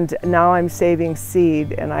 and now I'm saving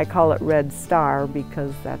seed, and I call it Red Star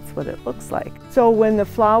because that's what it looks like. So when the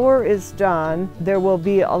flower is done, there will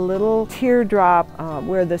be a little teardrop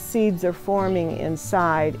where the seeds are forming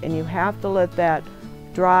inside, and you have to let that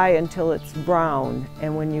dry until it's brown.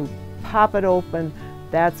 And when you pop it open,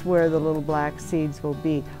 that's where the little black seeds will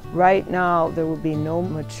be. Right now, there will be no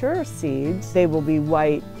mature seeds. They will be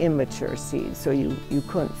white, immature seeds, so you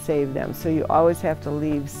couldn't save them. So you always have to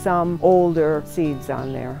leave some older seeds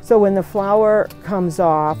on there. So when the flower comes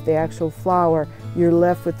off, the actual flower, you're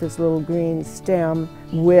left with this little green stem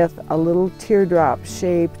with a little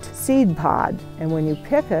teardrop-shaped seed pod. And when you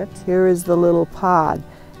pick it, here is the little pod.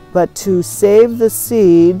 But to save the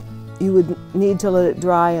seed, you would need to let it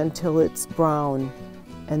dry until it's brown.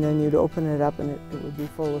 And then you'd open it up and it would be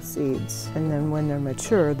full of seeds. And then when they're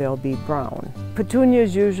mature, they'll be brown.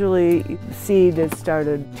 Petunias usually, seed is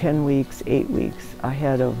started 10 weeks, 8 weeks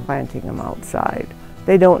ahead of planting them outside.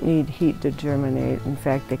 They don't need heat to germinate. In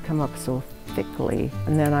fact, they come up so thickly.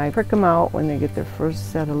 And then I prick them out when they get their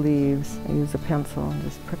first set of leaves. I use a pencil and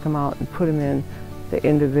just prick them out and put them in the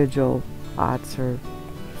individual pots or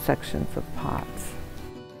sections of pots.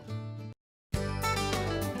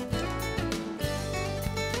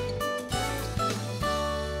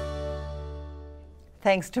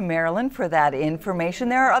 Thanks to Marilyn for that information.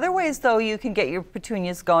 There are other ways, though, you can get your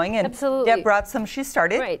petunias going. And absolutely. Deb brought some. She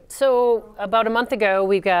started. Right. So about a month ago,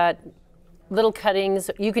 we've got little cuttings.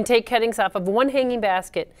 You can take cuttings off of one hanging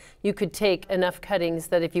basket. You could take enough cuttings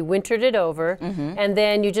that if you wintered it over, and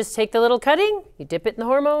then you just take the little cutting, you dip it in the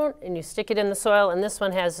hormone, and you stick it in the soil. And this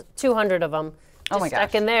one has 200 of them just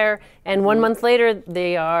stuck in there. And 1 month later,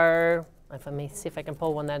 they are, let me see if I can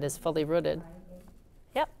pull one that is fully rooted.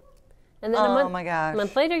 And then a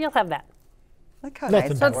month later, you'll have that. Look how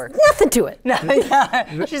nice that works. Nothing to it.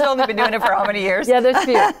 Yeah. She's only been doing it for how many years? Yeah, there's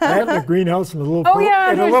few. That in a greenhouse and a little,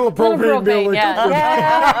 little propane builder.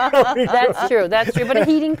 Yeah. That's true. That's true. But a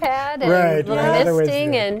heating pad and little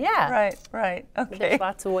misting and Right. Okay. There's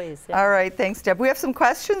lots of ways. Yeah. All right. Thanks, Deb. We have some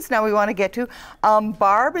questions now we want to get to.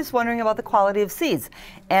 Barb is wondering about the quality of seeds,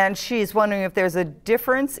 and she's wondering if there's a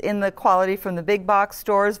difference in the quality from the big box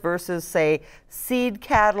stores versus, say, seed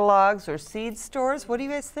catalogs or seed stores. What do you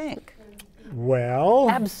guys think? Well,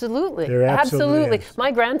 absolutely. There absolutely is.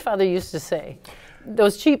 My grandfather used to say,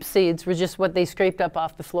 those cheap seeds were just what they scraped up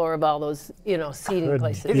off the floor of all those, seeding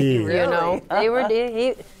places. Really? They were.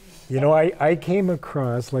 I came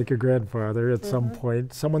across, like your grandfather, at some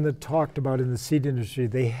point, someone that talked about in the seed industry,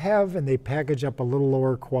 they package up a little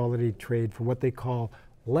lower quality trade for what they call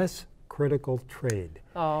less critical trade.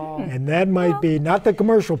 Oh. And that might be not the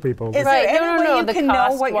commercial people. Is there any way you can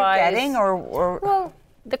know what you're getting, or? Well,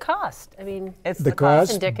 The cost. I mean, It's the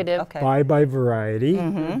cost, indicative. Okay. buy by variety,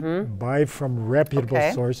 buy from reputable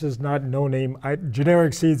Okay. sources, not no-name.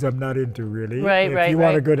 Generic seeds I'm not into really. Right, if you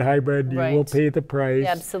want a right. good hybrid, you will Right. pay the price.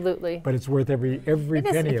 Yeah, absolutely. But it's worth every It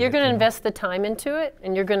is. penny If of you're it, going to you know. invest the time into it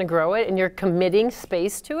and you're going to grow it and you're committing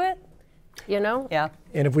space to it, you know? Yeah.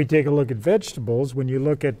 And if we take a look at vegetables, when you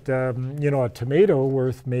look at a tomato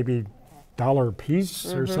worth maybe $1 a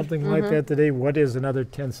piece or something like that today, what is another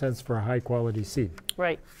 10 cents for a high quality seed?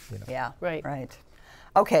 Right. Yeah. Right. Right.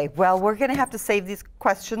 Okay, well, we're going to have to save these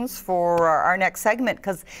questions for our next segment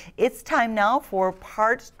because it's time now for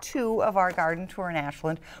part 2 of our garden tour in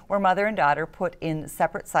Ashland, where mother and daughter put in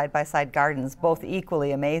separate side-by-side gardens, both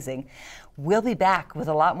equally amazing. We'll be back with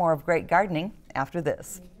a lot more of great gardening after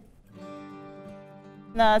this.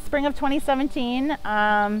 In the spring of 2017,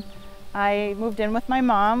 I moved in with my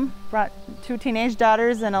mom, brought 2 teenage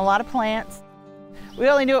daughters and a lot of plants. We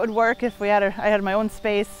only knew it would work if I had my own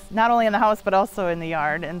space, not only in the house but also in the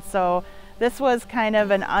yard. And so this was kind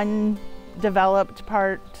of an undeveloped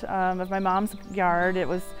part of my mom's yard. It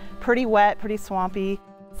was pretty wet, pretty swampy.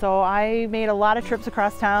 So I made a lot of trips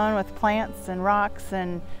across town with plants and rocks,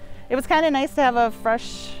 and it was kind of nice to have a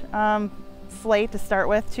fresh slate to start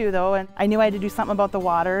with too though, and I knew I had to do something about the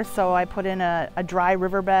water, so I put in a dry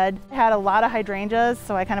riverbed. I had a lot of hydrangeas,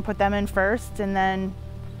 so I kind of put them in first, and then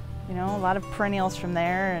a lot of perennials from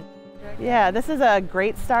there. Yeah, this is a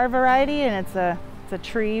Great Star variety, and it's a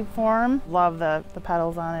tree form. Love the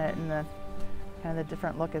petals on it and the kind of the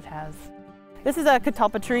different look it has. This is a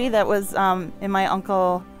catalpa tree that was in my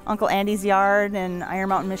Uncle Andy's yard in Iron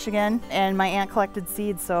Mountain, Michigan, and my aunt collected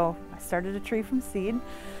seeds, so I started a tree from seed.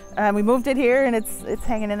 We moved it here, and it's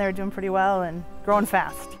hanging in there doing pretty well and growing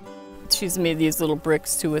fast. She's made these little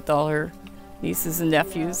bricks too with all her nieces and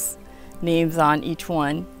nephews, names on each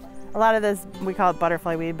one. A lot of this, we call it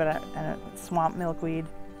butterfly weed, but a swamp milkweed.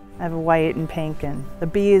 I have a white and pink, and the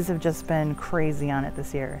bees have just been crazy on it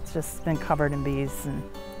this year. It's just been covered in bees. And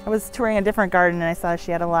I was touring a different garden, and I saw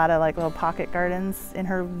she had a lot of like little pocket gardens in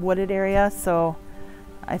her wooded area. So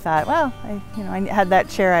I thought, well, I had that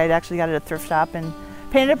chair. I had actually got it at a thrift shop and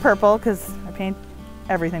painted it purple because I paint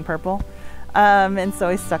everything purple. And so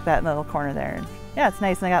I stuck that in the little corner there. And yeah, it's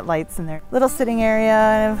nice, and I got lights in there. Little sitting area.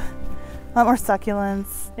 I have a lot more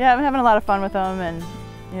succulents. Yeah, I'm having a lot of fun with them, and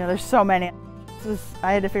there's so many.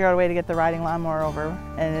 I had to figure out a way to get the riding lawnmower over,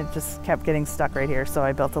 and it just kept getting stuck right here, so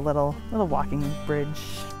I built a little walking bridge.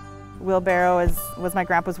 Wheelbarrow was my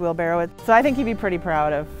grandpa's wheelbarrow, so I think he'd be pretty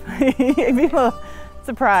proud of. He'd be a little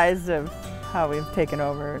surprised of how we've taken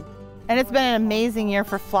over. And it's been an amazing year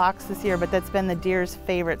for phlox this year, but that's been the deer's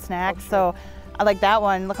favorite snack. So I like that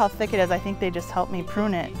one. Look how thick it is. I think they just helped me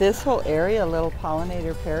prune it. This whole area, a little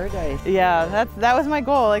pollinator paradise. Yeah, that was my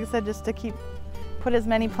goal. Like I said, just to put as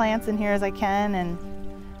many plants in here as I can, and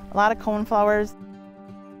a lot of coneflowers.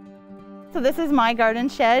 So this is my garden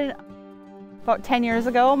shed. About 10 years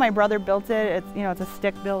ago, my brother built it. It's a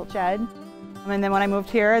stick-built shed. And then when I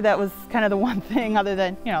moved here, that was kind of the one thing, other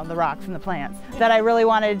than the rocks and the plants, that I really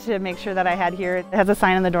wanted to make sure that I had here. It has a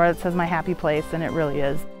sign on the door that says "My Happy Place," and it really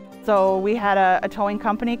is. So we had a towing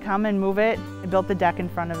company come and move it. I built the deck in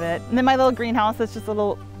front of it. And then my little greenhouse, it's just a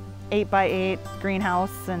little 8x8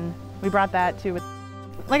 greenhouse, and we brought that too.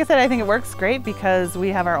 Like I said, I think it works great because we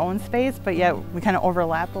have our own space, but yet we kind of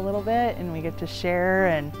overlap a little bit, and we get to share,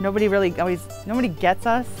 and nobody gets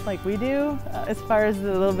us like we do as far as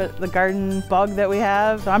the garden bug that we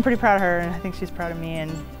have. So I'm pretty proud of her, and I think she's proud of me.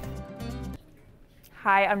 And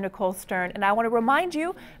Hi, I'm Nicole Stern, and I want to remind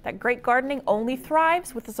you that great gardening only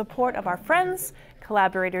thrives with the support of our friends,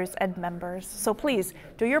 collaborators, and members. So please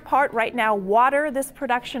do your part right now. Water this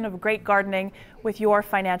production of great gardening with your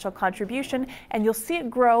financial contribution, and you'll see it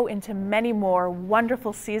grow into many more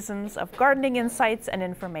wonderful seasons of gardening insights and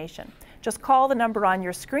information. Just call the number on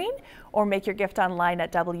your screen or make your gift online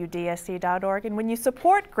at WDSC.org. And when you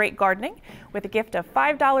support great gardening with a gift of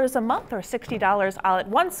 $5 a month or $60 all at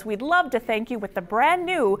once, we'd love to thank you with the brand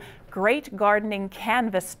new Great Gardening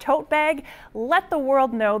Canvas Tote Bag. Let the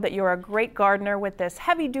world know that you're a great gardener with this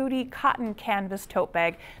heavy-duty cotton canvas tote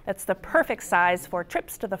bag that's the perfect size for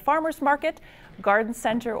trips to the farmer's market, garden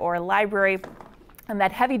center, or library. And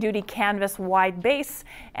that heavy-duty canvas wide base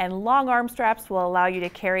and long arm straps will allow you to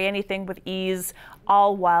carry anything with ease,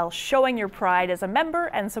 all while showing your pride as a member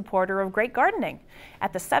and supporter of great gardening.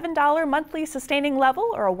 At the $7 monthly sustaining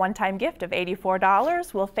level, or a one-time gift of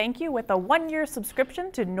 $84, we'll thank you with a one-year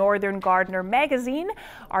subscription to Northern Gardener magazine.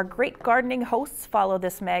 Our great gardening hosts follow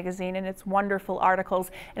this magazine and its wonderful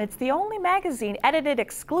articles, and it's the only magazine edited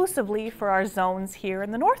exclusively for our zones here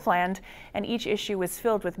in the Northland. And each issue is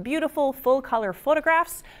filled with beautiful full-color photographs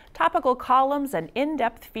photographs, topical columns, and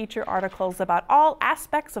in-depth feature articles about all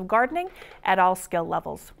aspects of gardening at all skill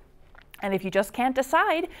levels. And if you just can't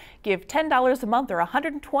decide, give $10 a month or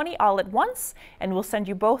 $120 all at once, and we'll send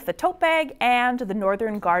you both the tote bag and the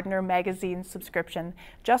Northern Gardener magazine subscription.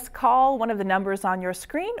 Just call one of the numbers on your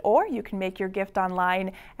screen, or you can make your gift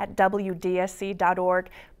online at wdsc.org.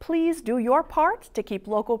 Please do your part to keep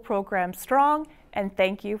local programs strong, and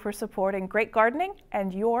thank you for supporting great gardening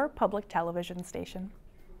and your public television station.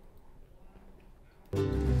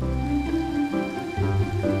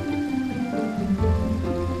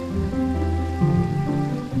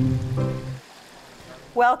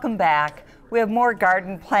 Welcome back. We have more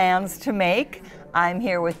garden plans to make. I'm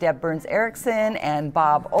here with Deb Burns-Erickson and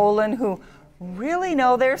Bob Olin, who really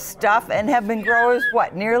know their stuff and have been growers,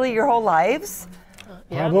 what, nearly your whole lives?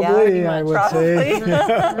 Probably, I would say.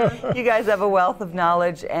 You guys have a wealth of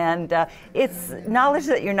knowledge, and it's knowledge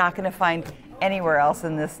that you're not going to find anywhere else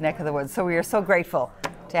in this neck of the woods. So we are so grateful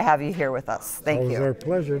to have you here with us. Thank you. It was our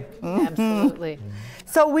pleasure. Absolutely.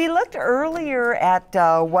 So we looked earlier at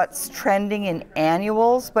what's trending in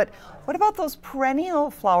annuals, but what about those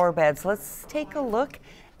perennial flower beds? Let's take a look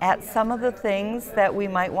at some of the things that we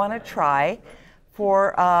might want to try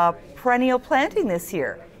for perennial planting this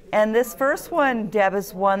year. And this first one, Deb,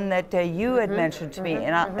 is one that you had mentioned to me,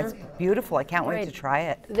 and it's beautiful. I can't wait to try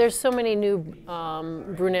it. There's so many new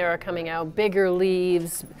Brunera coming out, bigger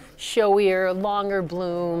leaves, showier, longer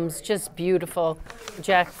blooms, just beautiful.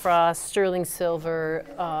 Jack Frost, sterling silver,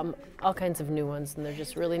 all kinds of new ones, and they're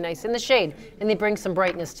just really nice in the shade, and they bring some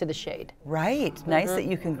brightness to the shade. Right, nice that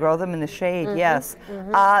you can grow them in the shade, yes.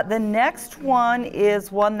 The next one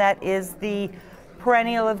is one that is the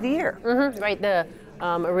perennial of the year. Right, the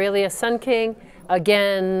Aurelia Sun King,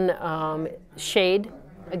 again, shade,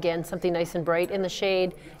 again, something nice and bright in the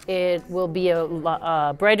shade. It will be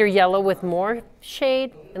a brighter yellow with more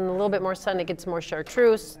shade and a little bit more sun. It gets more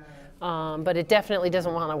chartreuse, but it definitely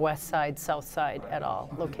doesn't want a west side, south side at all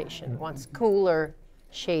location. It wants cooler,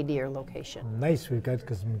 shadier location. Nice, we've got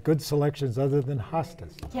some good selections other than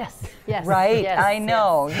hostas. Yes, yes. Right, yes, I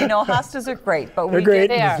know. You know, hostas are great, but They're we great.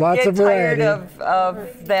 get, There's lots of tired variety.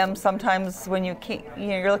 of them sometimes when you can't,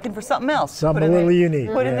 you're looking for something else. Something a little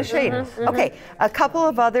unique. Put in the shade. Okay, a couple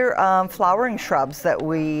of other flowering shrubs that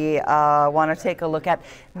we want to take a look at.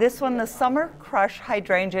 This one, the Summer Crush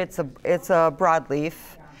Hydrangea, it's a broadleaf,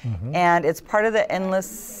 and it's part of the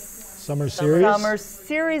Endless Summer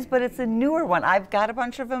series, but it's a newer one. I've got a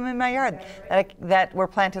bunch of them in my yard that were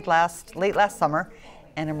planted late last summer,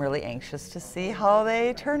 and I'm really anxious to see how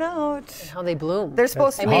they turn out. How they bloom. They're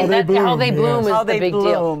supposed to be. How they bloom is how the they big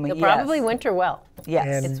bloom, deal. They'll probably winter well.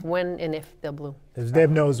 Yes. It's when and if they'll bloom. As Deb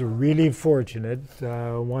knows, we're really fortunate.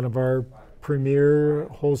 One of our premier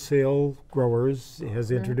wholesale growers has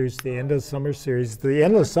introduced the Endless Summer series. The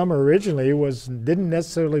Endless Summer originally didn't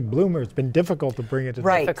necessarily bloom, or it's been difficult to bring it to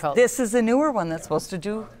Right. This is a newer one that's supposed to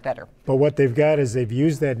do better. But what they've got is they've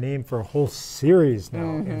used that name for a whole series now.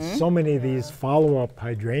 And so many of these follow-up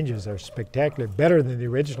hydrangeas are spectacular, better than the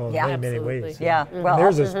original in many ways. Yeah, well,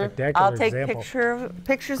 there's a spectacular I'll take example.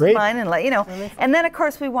 pictures of mine and let you know. And then, of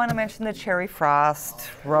course, we want to mention the Cherry Frost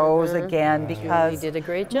Rose again, because Julie did a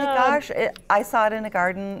great job. My gosh, I saw it in a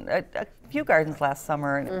garden, a few gardens last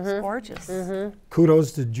summer, and it was gorgeous.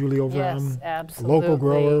 Kudos to Julie Overham, Yes, absolutely. local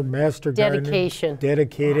grower, master gardener. Dedication.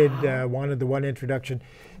 Dedicated, wanted the one introduction.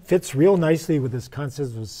 Fits real nicely with this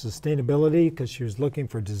concept of sustainability, because she was looking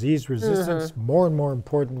for disease resistance, more and more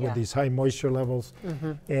important with these high moisture levels.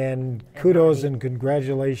 And kudos and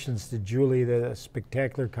congratulations to Julie, the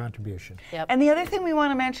spectacular contribution. Yep. And the other thing we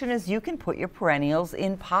want to mention is you can put your perennials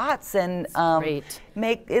in pots and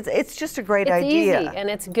make it's just a great idea. Easy, and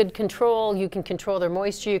it's good control. You can control their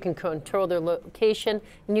moisture, you can control their location,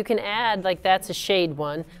 and you can add, like that's a shade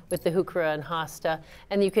one with the heuchera and hosta,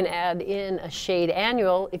 and you can add in a shade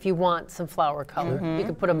annual if you want some flower color. You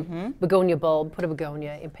can put a begonia bulb, put a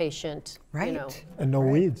begonia, impatient, you know. And no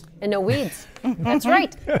weeds. And no weeds. That's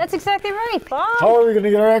right. That's exactly right, Bob. How are we going to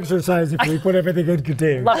get our exercise if we put everything in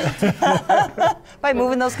containers? Love it. By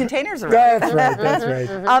moving those containers around. That's right, that's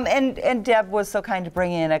right. And Deb was so kind to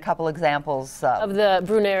bring in a couple examples of the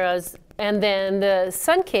Bruneras. And then the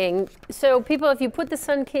Sun King. So people, if you put the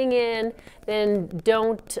Sun King in, then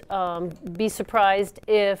don't be surprised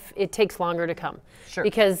if it takes longer to come. Sure.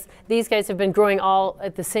 Because these guys have been growing all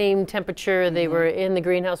at the same temperature. They were in the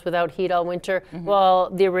greenhouse without heat all winter.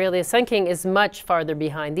 Well, the Aurelia Sun King is much farther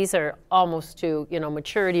behind. These are almost to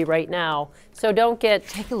maturity right now. So don't get.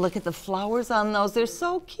 Take a look at the flowers on those. They're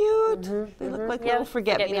so cute. They look like little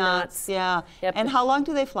forget-me-nots. Yeah. Yep. And how long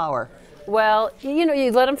do they flower? Well,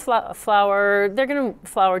 you let them flower. They're going to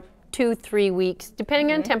flower 2-3 weeks,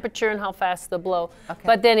 depending on temperature and how fast they'll blow.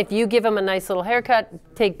 But then if you give them a nice little haircut,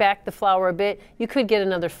 take back the flower a bit, you could get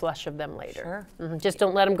another flush of them later. Just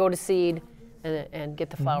don't let them go to seed and get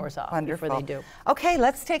the flowers off before they do. Okay,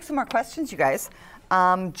 let's take some more questions, you guys.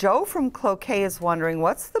 Joe from Cloquet is wondering,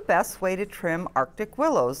 what's the best way to trim Arctic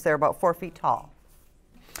willows? They're about 4 feet tall.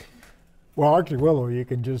 Well, Arctic willow, you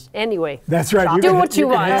can just... Anyway. That's right. Do what you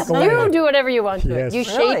want. You do whatever you want to Yes. it. You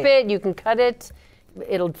shape it, you can cut it,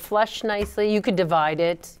 it'll flush nicely. You could divide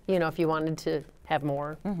it, you know, if you wanted to have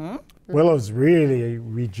more. Willows really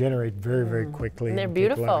regenerate very, very quickly. And they're take a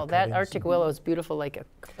lot of beautiful. That cuttings. Arctic willow is beautiful, like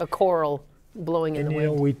a coral blowing in the You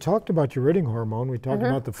wind. know, we talked about your rooting hormone. We talked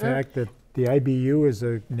about the fact that the IBU is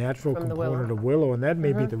a natural From the component willow. of willow, and that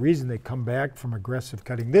may be the reason they come back from aggressive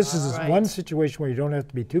cutting. This is one situation where you don't have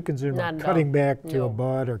to be too concerned Not about at cutting all. back to No. a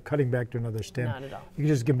bud or cutting back to another stem. Not at all. You can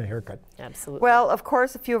just give them a haircut. Absolutely. Well, of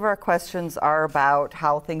course, a few of our questions are about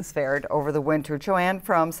how things fared over the winter. Joanne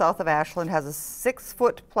from south of Ashland has a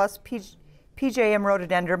 6-foot-plus PJM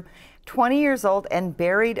rhododendron, 20 years old and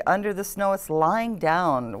buried under the snow. It's lying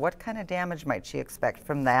down. What kind of damage might she expect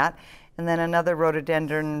from that? And then another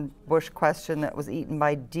rhododendron bush question that was eaten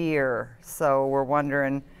by deer. So we're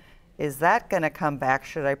wondering, is that going to come back?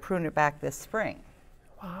 Should I prune it back this spring?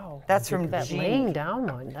 Wow. That's from that Jean. laying down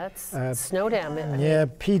one. That's snow damage. Yeah,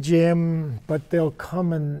 PGM, but they'll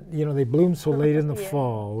come and, you know, they bloom so late in the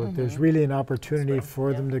fall that there's really an opportunity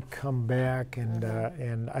for them to come back,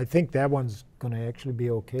 and I think that one's going to actually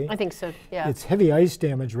be okay. I think so, yeah. It's heavy ice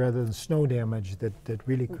damage rather than snow damage that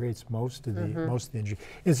really creates most of the injury.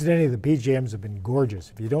 Incidentally, the PGMs have been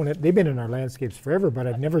gorgeous. If you don't have, they've been in our landscapes forever, but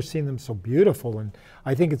I've never seen them so beautiful, and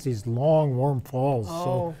I think it's these long, warm falls.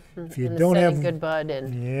 So if you and don't setting have good bud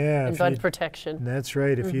and if bud you- protection. That's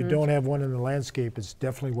right. If you don't have one in the landscape, it's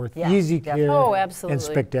definitely worth Yeah, easy definitely. care Oh, absolutely. and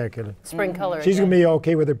spectacular. Spring color. She's going to be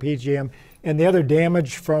okay with her PGM. And the other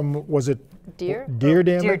damage from, was it Deer? deer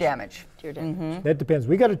damage? Deer damage. Deer damage. That depends.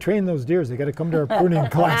 We got to train those deers. They got to come to our pruning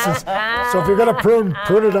classes. So if you're going to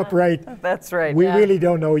prune it up right. That's right. We really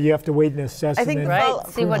don't know. You have to wait and assess. I think and then Right, Well,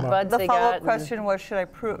 see what prune 'em up. buds The they got. follow-up and- question was, should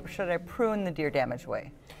I prune the deer damage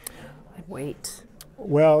away? Wait.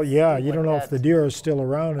 Well, yeah, you what don't know if that- the deer are still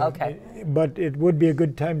around. Okay. But it would be a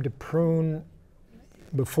good time to prune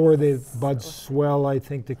before the buds swell, I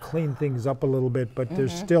think, to clean things up a little bit. But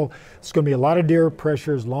there's still, it's going to be a lot of deer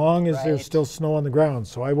pressure as long as there's still snow on the ground.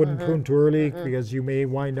 So I wouldn't prune too early because you may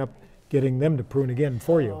wind up getting them to prune again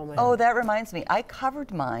for you. Oh, man. Oh, that reminds me. I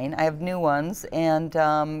covered mine. I have new ones. And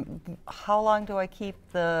how long do I keep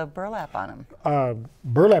the burlap on them?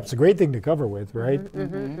 Burlap's a great thing to cover with, right?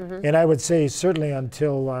 And I would say certainly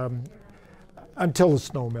until the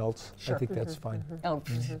snow melts. I think that's fine. Oh,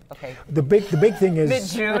 okay. The big thing is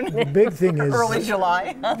Mid-June? The big thing is Early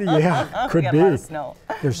July? yeah, We could got a lot be. of snow.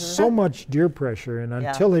 There's so much deer pressure, and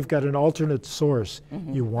until they've got an alternate source,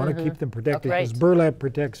 you want to keep them protected because Right. burlap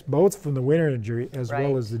protects both from the winter injury as well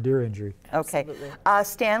Right. as the deer injury. Okay.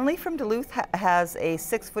 Stanley from Duluth has a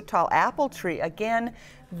 6-foot-tall apple tree. Again,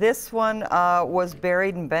 this one was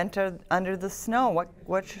buried and bent under the snow.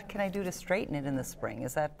 What can I do to straighten it in the spring?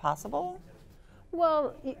 Is that possible?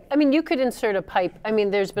 Well, I mean, you could insert a pipe. I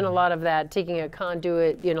mean, there's been a lot of that, taking a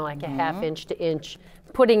conduit, you know, like a half inch to inch,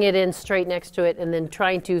 putting it in straight next to it, and then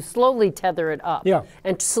trying to slowly tether it up. Yeah.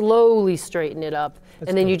 And slowly straighten it up.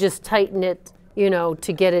 And then you just tighten it, you know,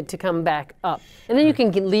 to get it to come back up. And then you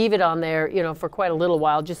can leave it on there, you know, for quite a little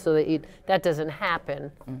while just so that that doesn't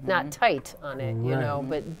happen. Not tight on it, you know,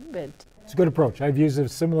 but It's a good approach. I've used a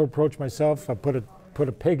similar approach myself. I put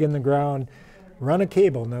a peg in the ground, run a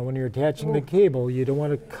cable. Now, when you're attaching the cable, you don't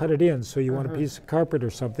want to cut it in, so you want a piece of carpet or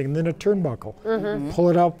something, and then a turnbuckle. Pull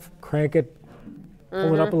it up, crank it,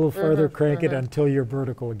 pull it up a little further, crank it until you're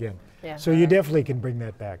vertical again. Yeah. So you definitely can bring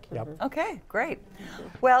that back. Yep. Okay, great.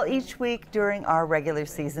 Well, each week during our regular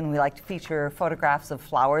season, we like to feature photographs of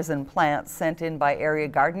flowers and plants sent in by area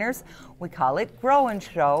gardeners. We call it Grow and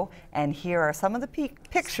Show, and here are some of the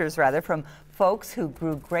pictures, from folks who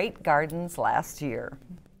grew great gardens last year.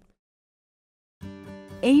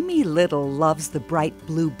 Amy Little loves the bright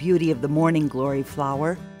blue beauty of the morning glory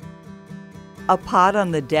flower, a pot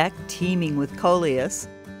on the deck teeming with coleus,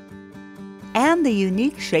 and the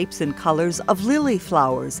unique shapes and colors of lily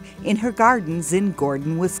flowers in her gardens in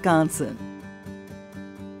Gordon, Wisconsin.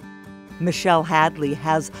 Michelle Hadley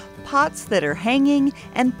has pots that are hanging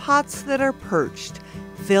and pots that are perched,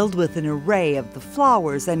 filled with an array of the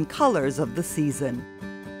flowers and colors of the season.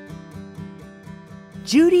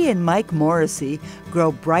 Judy and Mike Morrissey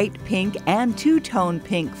grow bright pink and two-tone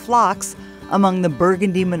pink phlox among the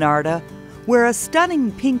burgundy monarda, where a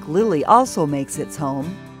stunning pink lily also makes its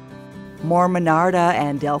home. Mormonarda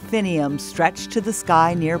and delphinium stretch to the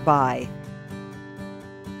sky nearby.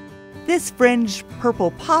 This fringed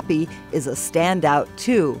purple poppy is a standout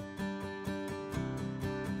too.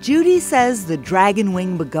 Judy says the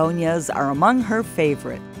dragonwing begonias are among her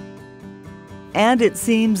favorite. And it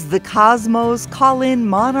seems the cosmos call in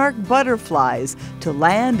monarch butterflies to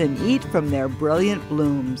land and eat from their brilliant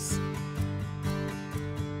blooms.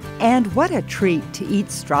 And what a treat to eat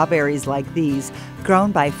strawberries like these,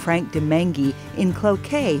 grown by Frank DeMengi in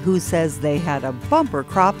Cloquet, who says they had a bumper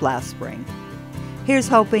crop last spring. Here's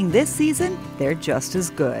hoping this season they're just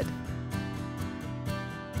as good.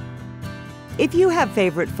 If you have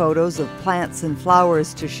favorite photos of plants and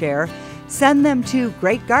flowers to share, send them to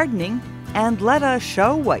Great Gardening and let us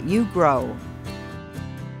show what you grow.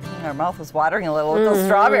 Our mouth is watering a little with those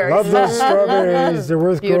strawberries. Love those strawberries. They're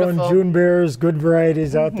worth Beautiful. growing. June bears, good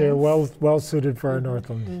varieties out there, well suited for our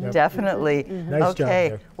Northland. Yep. Definitely. Nice job Okay.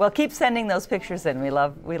 there. Well, keep sending those pictures in. We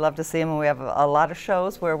love to see them, and we have a lot of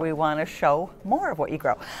shows where we want to show more of what you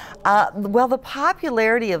grow. Well, the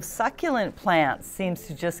popularity of succulent plants seems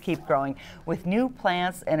to just keep growing, with new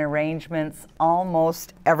plants and arrangements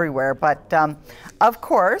almost everywhere. But of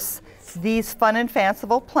course, these fun and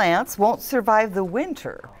fanciful plants won't survive the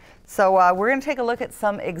winter. So we're going to take a look at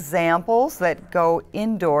some examples that go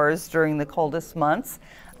indoors during the coldest months.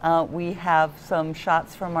 We have some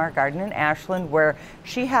shots from our garden in Ashland where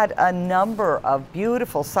she had a number of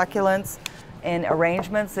beautiful succulents in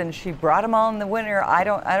arrangements, and she brought them all in the winter. I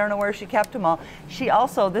don't know where she kept them all. She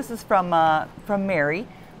also, this is from Mary,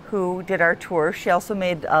 who did our tour. She also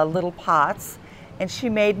made little pots. And she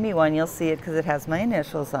made me one. You'll see it because it has my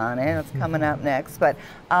initials on it. It's coming up next. But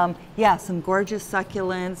yeah, some gorgeous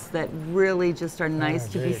succulents that really just are nice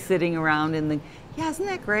to be sitting around in the. Yeah, isn't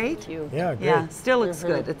that great? Yeah, great. Yeah, still looks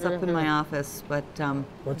good. It's up in my office, but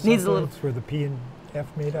What needs a little. succulents were the P and F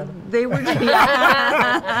made out of? They were.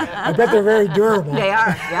 I bet they're very durable. They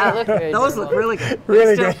are. Yeah, look very those look really good.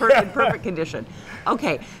 Really They're good. still in perfect condition.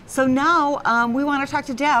 Okay, so now we want to talk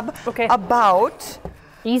to Deb Okay. about.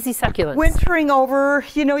 Easy succulents. Wintering over,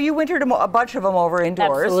 you know, you wintered a bunch of them over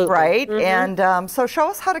indoors, Absolutely. right? And so show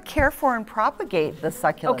us how to care for and propagate the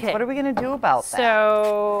succulents. Okay. What are we going to do about that?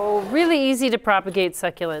 So really easy to propagate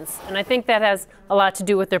succulents, and I think that has a lot to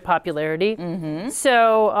do with their popularity.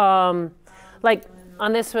 So like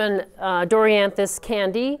on this one, Dorianthus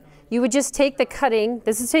candy, you would just take the cutting.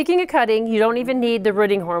 This is taking a cutting. You don't even need the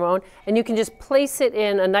rooting hormone, and you can just place it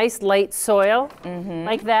in a nice light soil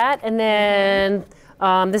like that, and then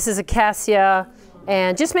this is acacia,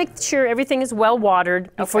 and just make sure everything is well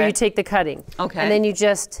watered before you take the cutting. Okay. And then you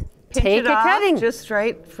just Pinch take it a off, cutting. just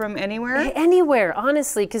right from anywhere? Anywhere,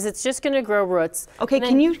 honestly, because it's just going to grow roots. Okay, And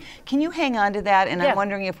then- can you hang on to that? And Yeah. I'm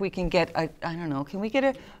wondering if we can get I don't know, can we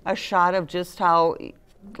get a shot of just how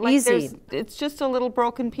like Easy. it's just a little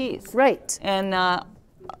broken piece. Right. And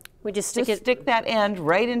We just stick it stick that end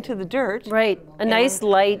right into the dirt. right. A nice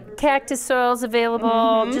light cactus soil is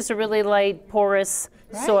available. Just a really light porous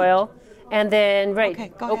soil. And then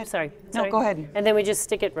Okay, go ahead. Sorry. No, go ahead. And then we just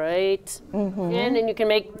stick it right in, and you can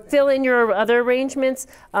fill in your other arrangements.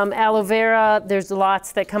 Aloe vera, there's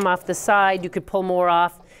lots that come off the side. You could pull more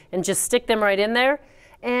off and just stick them right in there.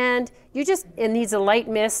 And it needs a light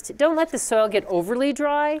mist. Don't let the soil get overly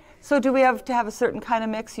dry. So do we have to have a certain kind of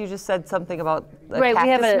mix? You just said something about a Right, cactus we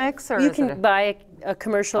have a mix? Or you is can it buy a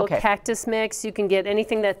commercial Okay. cactus mix. You can get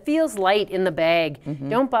anything that feels light in the bag.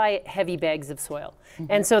 Don't buy heavy bags of soil.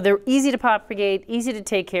 And so they're easy to propagate, easy to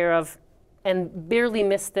take care of, and barely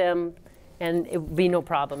miss them, and it would be no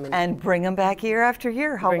problem. And bring them back year after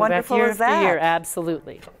year. How Bring back wonderful year is after that? year,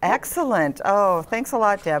 absolutely. Excellent. Oh, thanks a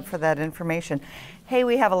lot, Deb, for that information. Hey,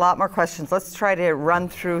 we have a lot more questions. Let's try to run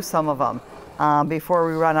through some of them before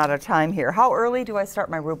we run out of time here. How early do I start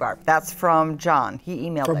my rhubarb? That's from John. He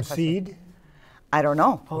emailed From that question. seed? I don't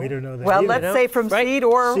know. We don't know that Well, either. let's say from seed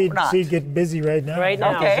or not. Seed get busy right now. Right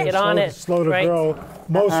now. Okay. Get on it. Slow to Right. grow.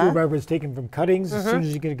 Most rhubarb is taken from cuttings. As soon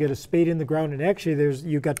as you can get a spade in the ground, and actually,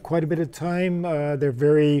 you've got quite a bit of time. They're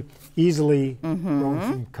very easily grown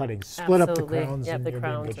from cuttings. Split up the Absolutely. crowns, Yeah, and the you'll be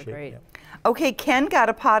in crowns good are shape. great. Yeah. Okay, Ken got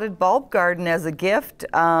a potted bulb garden as a gift.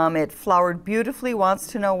 It flowered beautifully, wants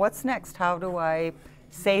to know what's next. How do I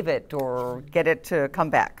save it or get it to come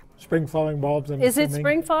back? Spring flowering bulbs. I'm Is it assuming?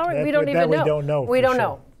 spring flowering? That- We don't that even know. We don't know. We for don't sure.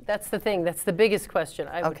 know. That's the thing. That's the biggest question.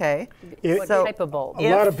 Okay. What So- type of bulb?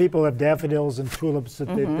 A lot of people have daffodils and tulips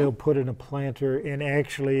that they'll put in a planter, and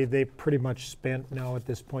actually they pretty much spent now at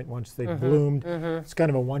this point once they've bloomed. It's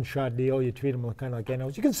kind of a one-shot deal. You treat them kind of like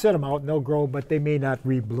annuals. You can set them out and they'll grow, but they may not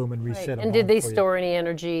rebloom and reset them. And did they store any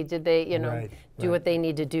energy? Did they, Right, do right. what they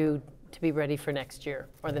need to do to be ready for next year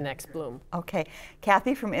or the next bloom. Okay.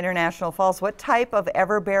 Kathy from International Falls, what type of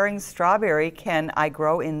ever-bearing strawberry can I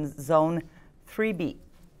grow in zone 3B?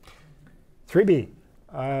 3B.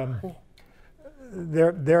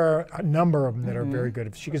 There are a number of them that are very good.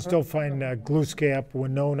 If you can still find Glooskap,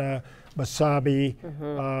 Winona, Wasabi,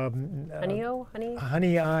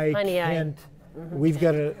 Honey Eye, Kent. We've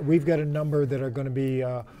got a number that are going to be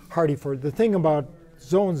hardy for. The thing about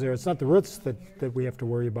zones there, it's not the roots that we have to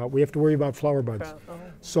worry about. We have to worry about flower buds.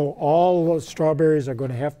 So all those strawberries are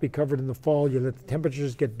going to have to be covered in the fall. You let the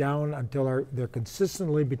temperatures get down until they're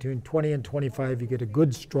consistently between 20 and 25. You get a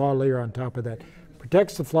good straw layer on top of that.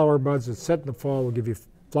 Protects the flower buds. It's set in the fall. Will give you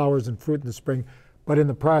flowers and fruit in the spring. But in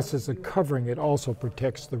the process of covering, it also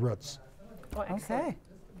protects the roots. Oh, okay,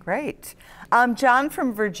 great. John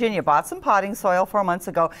from Virginia bought some potting soil 4 months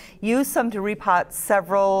ago, used some to repot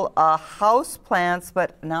several house plants,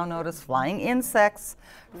 but now notice flying insects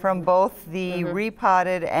from both the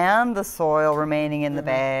repotted and the soil remaining in the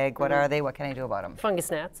bag. What are they? What can I do about them?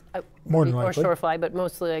 Fungus gnats. More than likely. Or shorefly, but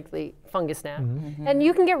mostly likely fungus gnat. And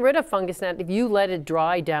you can get rid of fungus gnat if you let it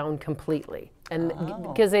dry down completely. And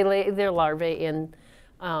because they lay their larvae in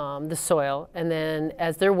the soil, and then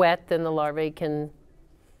as they're wet, then the larvae can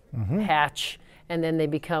hatch, and then they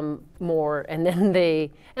become more, and then and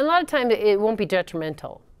a lot of times it won't be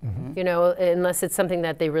detrimental, you know, unless it's something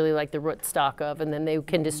that they really like the root stock of, and then they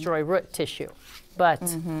can destroy root tissue. But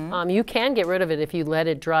you can get rid of it if you let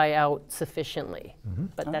it dry out sufficiently,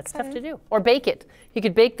 but that's tough to do. Or bake it. You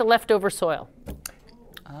could bake the leftover soil.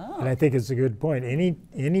 And I think it's a good point.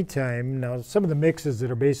 Any time, now some of the mixes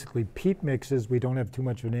that are basically peat mixes, we don't have too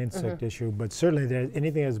much of an insect issue, but certainly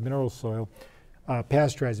anything that has mineral soil,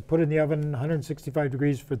 pasteurize it. Put it in the oven, 165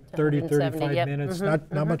 degrees for 30, 35 minutes,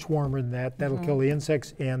 not much warmer than that. That'll kill the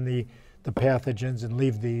insects and the pathogens and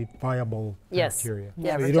leave the viable bacteria.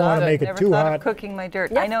 Yeah, so you don't want to make it too hot. Of cooking my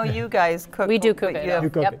dirt. I know you guys cook. We do cook it. You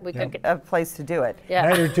cook we cook it. a place to do it. Yeah.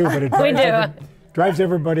 I do too, but it drives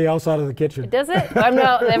everybody else out of the kitchen. Does it?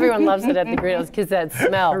 Everyone loves it at the grills because that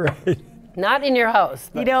smell. Right. Not in your house.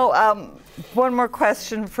 But. You know, one more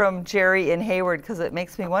question from Jerry in Hayward, because it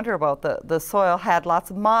makes me wonder about the soil. Had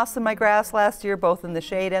lots of moss in my grass last year, both in the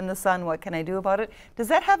shade and the sun. What can I do about it? Does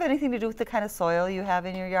that have anything to do with the kind of soil you have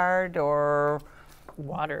in your yard, or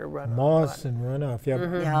water runoff? Moss and runoff. Yeah.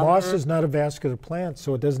 Moss is not a vascular plant,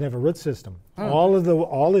 so it doesn't have a root system.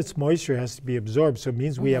 All its moisture has to be absorbed, so it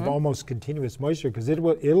means we have almost continuous moisture, because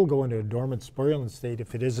it'll go into a dormant sporulent state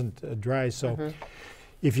if it isn't dry. So.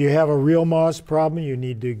 If you have a real moss problem, you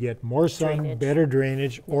need to get more sun, better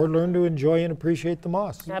drainage, or learn to enjoy and appreciate the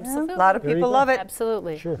moss. Absolutely. A lot of people love it.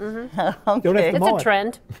 Absolutely. Sure. Okay. It's a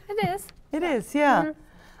trend. It is. It is, yeah.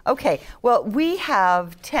 Okay, well, we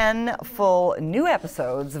have 10 full new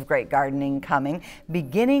episodes of Great Gardening coming,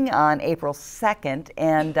 beginning on April 2nd,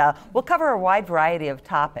 and we'll cover a wide variety of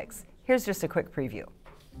topics. Here's just a quick preview.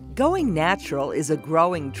 Going natural is a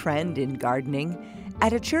growing trend in gardening.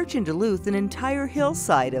 At a church in Duluth, an entire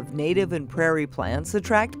hillside of native and prairie plants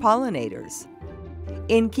attract pollinators.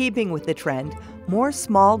 In keeping with the trend, more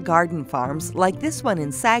small garden farms like this one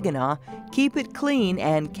in Saginaw keep it clean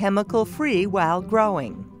and chemical-free while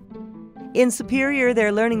growing. In Superior,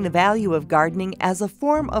 they're learning the value of gardening as a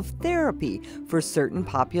form of therapy for certain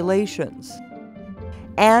populations.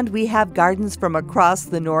 And we have gardens from across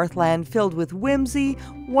the Northland filled with whimsy,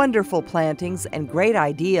 wonderful plantings, and great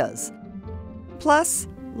ideas. Plus,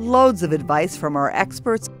 loads of advice from our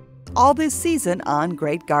experts all this season on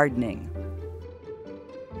Great Gardening.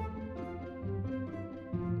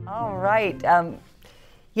 All right.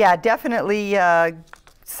 Yeah, definitely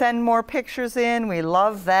send more pictures in. We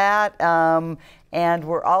love that. And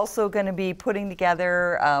we're also going to be putting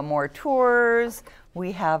together more tours.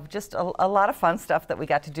 We have just a lot of fun stuff that we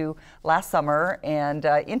got to do last summer and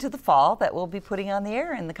into the fall that we'll be putting on the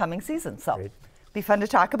air in the coming season. So. Great. Be fun to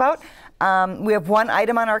talk about. We have one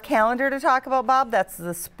item on our calendar to talk about, Bob. That's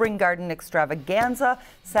the Spring Garden Extravaganza,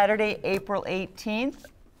 Saturday, April 18th.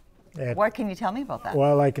 What can you tell me about that?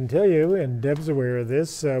 Well, I can tell you, and Deb's aware of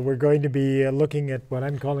this, we're going to be looking at what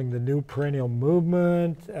I'm calling the new perennial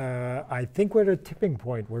movement. I think we're at a tipping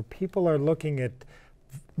point where people are looking at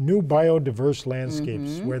new biodiverse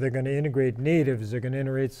landscapes where they're going to integrate natives, they're going to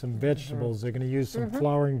integrate some vegetables, they're going to use some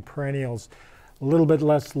flowering perennials. A little bit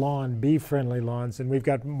less lawn, bee-friendly lawns, and we've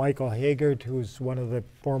got Michael Hagert, who's one of the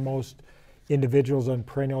foremost individuals on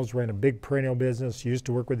perennials, ran a big perennial business, used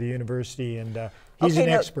to work with the university, and he's an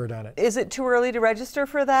expert on it. Is it too early to register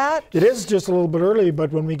for that? It is just a little bit early,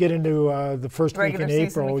 but when we get into the first week in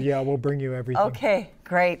April, we'll bring you everything. Okay,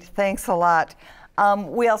 great. Thanks a lot.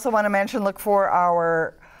 We also want to mention, look for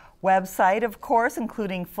our website, of course,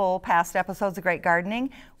 including full past episodes of Great Gardening.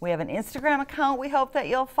 We have an Instagram account we hope that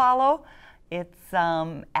you'll follow. It's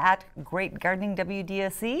at Great Gardening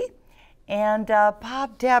WDSE. And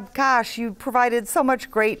Bob, Deb, gosh, you provided so much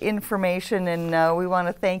great information, and we want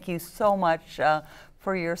to thank you so much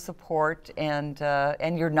for your support and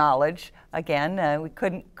your knowledge. Again, we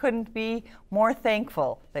couldn't be more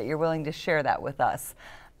thankful that you're willing to share that with us,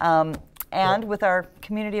 and with our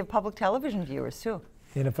community of public television viewers too.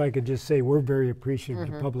 And if I could just say, we're very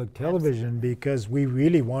appreciative of public television because we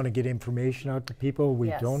really want to get information out to people.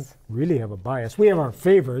 We don't really have a bias. We have our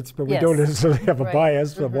favorites, but we don't necessarily have a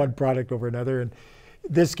bias of one product over another. And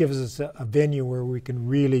this gives us a venue where we can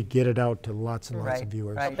really get it out to lots and lots of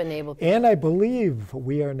viewers. And I believe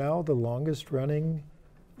we are now the longest running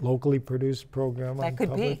locally produced program on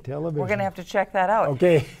public television. We're going to have to check that out.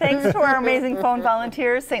 Okay. Thanks to our amazing phone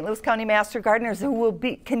volunteers, St. Louis County Master Gardeners, who will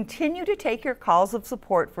continue to take your calls of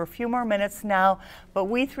support for a few more minutes now. But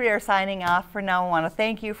we three are signing off for now. I want to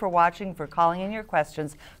thank you for watching, for calling in your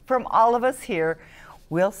questions. From all of us here,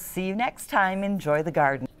 we'll see you next time. Enjoy the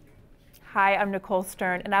garden. Hi, I'm Nicole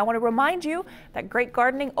Stern, and I want to remind you that great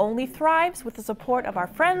gardening only thrives with the support of our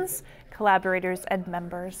friends, collaborators, and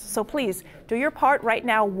members. So please, do your part right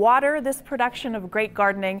now. Water this production of Great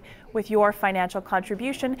Gardening with your financial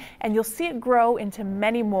contribution, and you'll see it grow into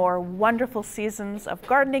many more wonderful seasons of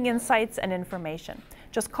gardening insights and information.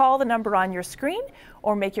 Just call the number on your screen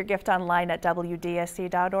or make your gift online at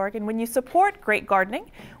WDSE.org. And when you support Great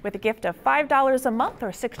Gardening with a gift of $5 a month or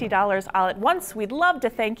 $60 all at once, we'd love to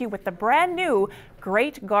thank you with the brand new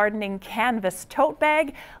Great Gardening Canvas Tote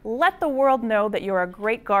Bag. Let the world know that you're a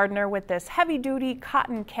great gardener with this heavy-duty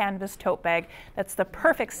cotton canvas tote bag that's the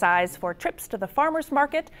perfect size for trips to the farmer's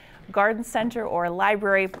market, garden center, or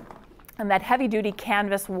library. And that heavy-duty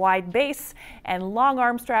canvas wide base and long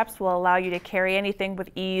arm straps will allow you to carry anything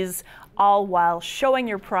with ease, all while showing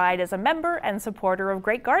your pride as a member and supporter of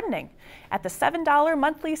Great Gardening. At the $7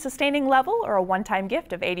 monthly sustaining level or a one-time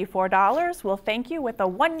gift of $84, we'll thank you with a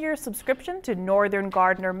one-year subscription to Northern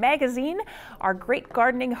Gardener magazine. Our Great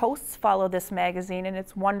Gardening hosts follow this magazine and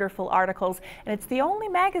its wonderful articles, and it's the only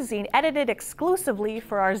magazine edited exclusively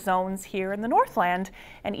for our zones here in the Northland.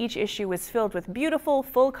 And each issue is filled with beautiful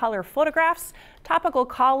full-color photographs, topical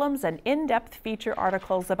columns, and in-depth feature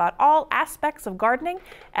articles about all aspects of gardening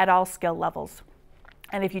at all skill levels.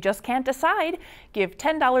 And if you just can't decide, give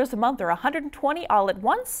 $10 a month or $120 all at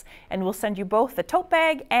once, and we'll send you both the tote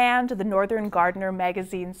bag and the Northern Gardener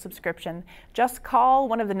magazine subscription. Just call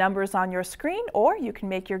one of the numbers on your screen, or you can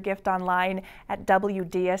make your gift online at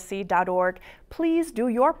WDSE.org. Please do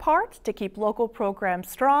your part to keep local programs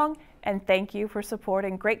strong, and thank you for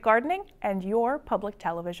supporting Great Gardening and your public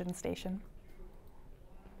television station.